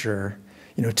manufacture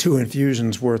 2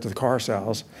 infusions worth of CAR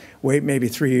cells, wait maybe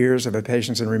 3 years if a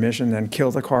patient's in remission, then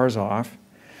kill the CARs off.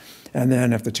 And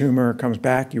then if the tumor comes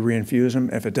back, you reinfuse them.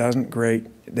 If it doesn't, great,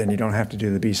 then you don't have to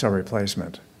do the B-cell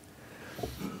replacement.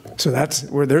 So that's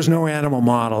where there's no animal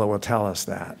model that will tell us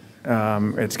that.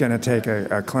 It's going to take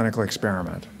a clinical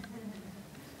experiment.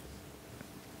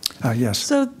 Yes.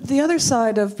 So the other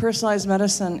side of personalized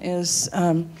medicine is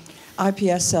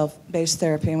iPS cell-based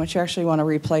therapy, in which you actually want to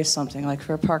replace something, like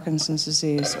for Parkinson's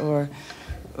disease or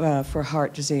for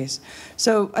heart disease.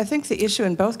 So I think the issue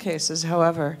in both cases,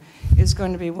 however, is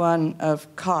going to be one of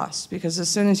cost, because as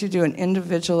soon as you do an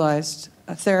individualized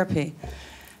therapy,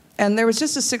 and there was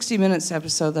just a 60 Minutes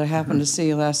episode that I happened to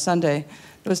see last Sunday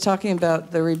that was talking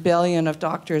about the rebellion of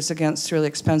doctors against really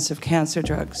expensive cancer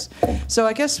drugs. So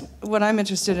I guess what I'm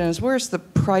interested in is, where's the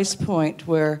price point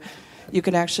where you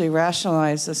can actually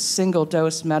rationalize a single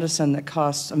dose medicine that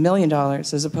costs $1 million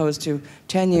as opposed to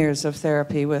 10 years of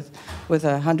therapy with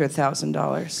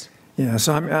 $100,000? Yeah,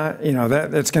 so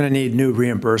that's going to need new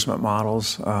reimbursement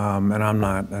models, and I'm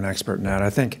not an expert in that. I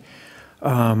think,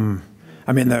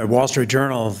 the Wall Street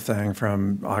Journal thing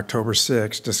from October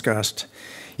 6th discussed,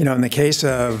 in the case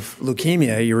of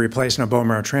leukemia, you're replacing a bone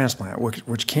marrow transplant,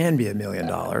 which can be $1 million.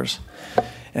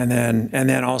 And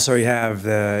then also you have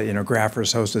the graft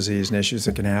versus host disease and issues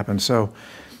that can happen. So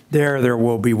there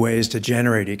will be ways to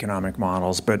generate economic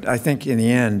models. But I think in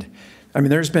the end,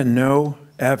 there's been no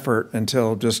effort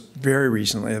until just very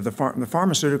recently. The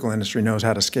pharmaceutical industry knows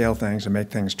how to scale things and make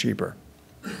things cheaper.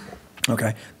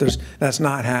 Okay, that's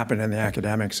not happened in the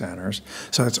academic centers.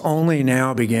 So it's only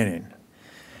now beginning.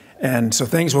 And so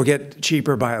things will get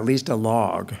cheaper by at least a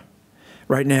log.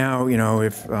 Right now,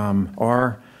 if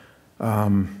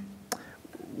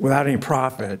without any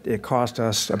profit, it cost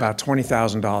us about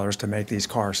 $20,000 to make these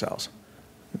CAR cells,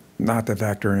 not the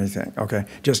vector or anything. Okay,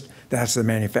 just that's the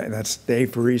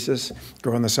apheresis,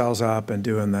 growing the cells up and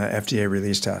doing the FDA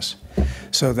release tests.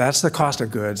 So that's the cost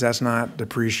of goods. That's not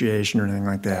depreciation or anything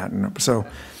like that. And so,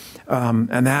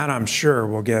 and that I'm sure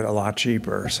will get a lot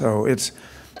cheaper. So it's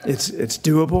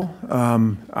doable,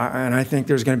 and I think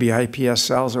there's going to be iPS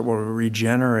cells that will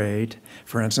regenerate,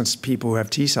 for instance, people who have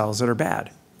T cells that are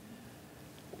bad.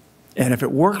 And if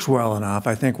it works well enough,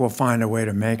 I think we'll find a way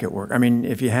to make it work.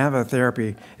 If you have a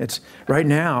therapy, it's right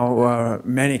now,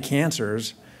 many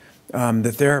cancers,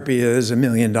 the therapy is $1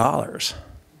 million,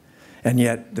 and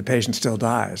yet the patient still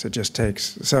dies. It just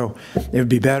takes, so it would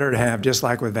be better to have, just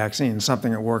like with vaccines,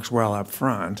 something that works well up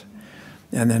front,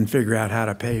 and then figure out how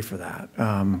to pay for that,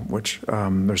 which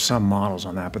there's some models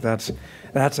on that, but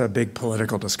that's a big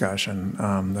political discussion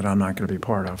that I'm not going to be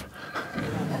part of.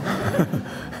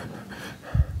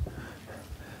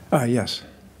 Yes.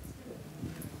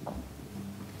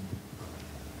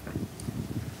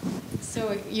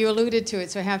 So you alluded to it,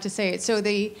 so I have to say it. So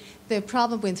the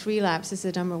problem with relapse is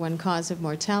the #1 cause of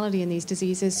mortality in these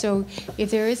diseases. So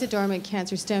if there is a dormant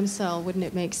cancer stem cell, wouldn't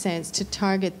it make sense to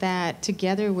target that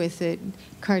together with the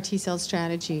CAR T-cell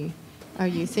strategy? Are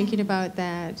you thinking about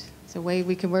that? Is there a way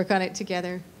we can work on it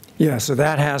together? Yeah, so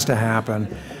that has to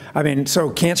happen. So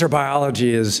cancer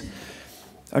biology is,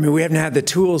 we haven't had the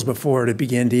tools before to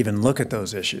begin to even look at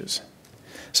those issues.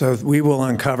 So we will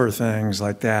uncover things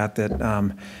like that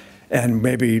and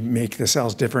maybe make the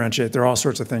cells differentiate. There are all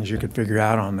sorts of things you could figure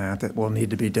out on that will need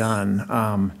to be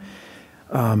done.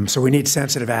 So we need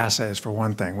sensitive assays for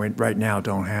one thing. We right now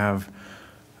don't have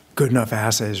good enough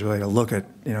assays really to look at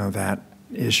that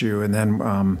issue. And then,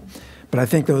 but I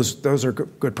think those are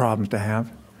good problems to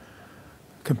have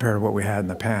compared to what we had in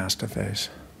the past to face.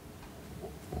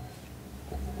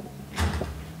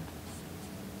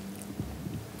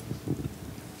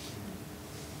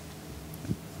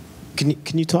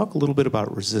 Can you talk a little bit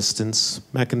about resistance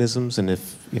mechanisms, and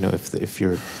if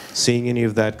you're seeing any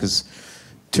of that? Because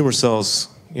tumor cells,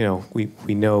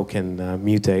 we know can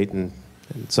mutate and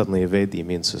suddenly evade the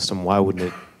immune system. Why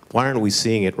aren't we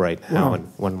seeing it right now, and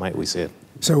when might we see it?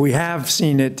 So we have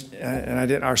seen it,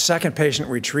 and our second patient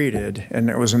we treated, and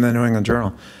it was in the New England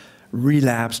Journal,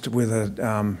 relapsed with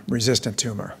a resistant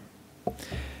tumor.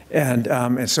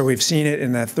 And so we've seen it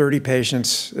in that 30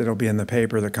 patients. It'll be in the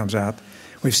paper that comes out.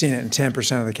 We've seen it in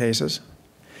 10% of the cases.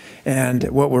 And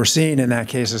what we're seeing in that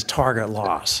case is target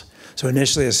loss. So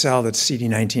initially a cell that's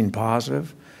CD19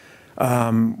 positive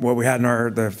what we had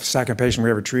in the second patient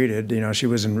we ever treated, she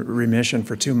was in remission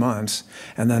for 2 months,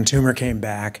 and then tumor came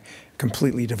back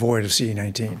completely devoid of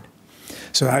CD19.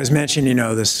 So I was mentioning,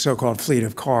 this so-called fleet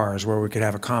of cars where we could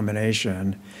have a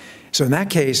combination. So in that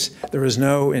case, there was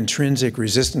no intrinsic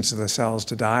resistance of the cells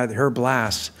to die. Her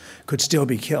blasts could still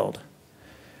be killed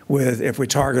if we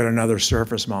target another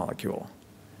surface molecule.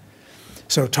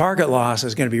 So target loss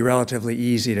is going to be relatively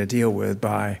easy to deal with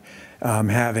by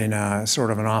having a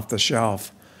sort of an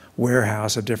off-the-shelf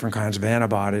warehouse of different kinds of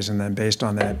antibodies, and then based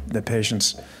on the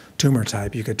patient's tumor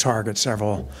type, you could target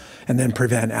several and then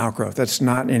prevent outgrowth. That's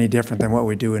not any different than what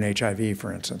we do in HIV,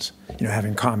 for instance,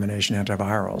 having combination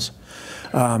antivirals.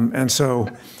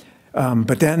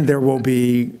 But then there will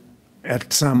be,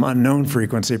 at some unknown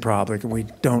frequency probably, we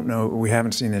don't know, we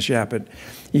haven't seen this yet, but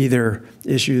either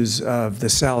issues of the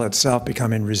cell itself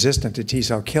becoming resistant to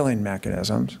T-cell killing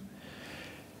mechanisms.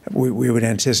 We would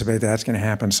anticipate that's going to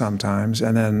happen sometimes.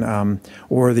 And then,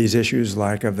 or these issues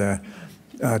like of the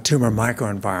tumor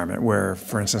microenvironment where,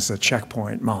 for instance, the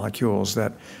checkpoint molecules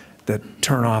that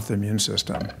turn off the immune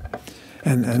system.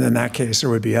 And in that case,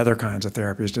 there would be other kinds of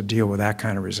therapies to deal with that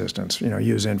kind of resistance,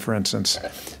 using, for instance,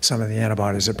 some of the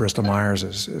antibodies that Bristol Myers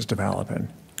is developing.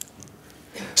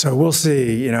 So we'll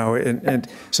see, and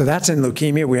so that's in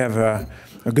leukemia. We have a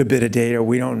good bit of data.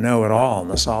 We don't know at all in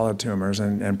the solid tumors,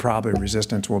 and probably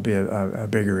resistance will be a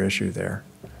bigger issue there.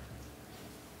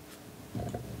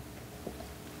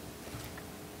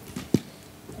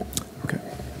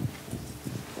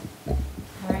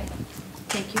 All right.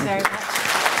 Thank you very much.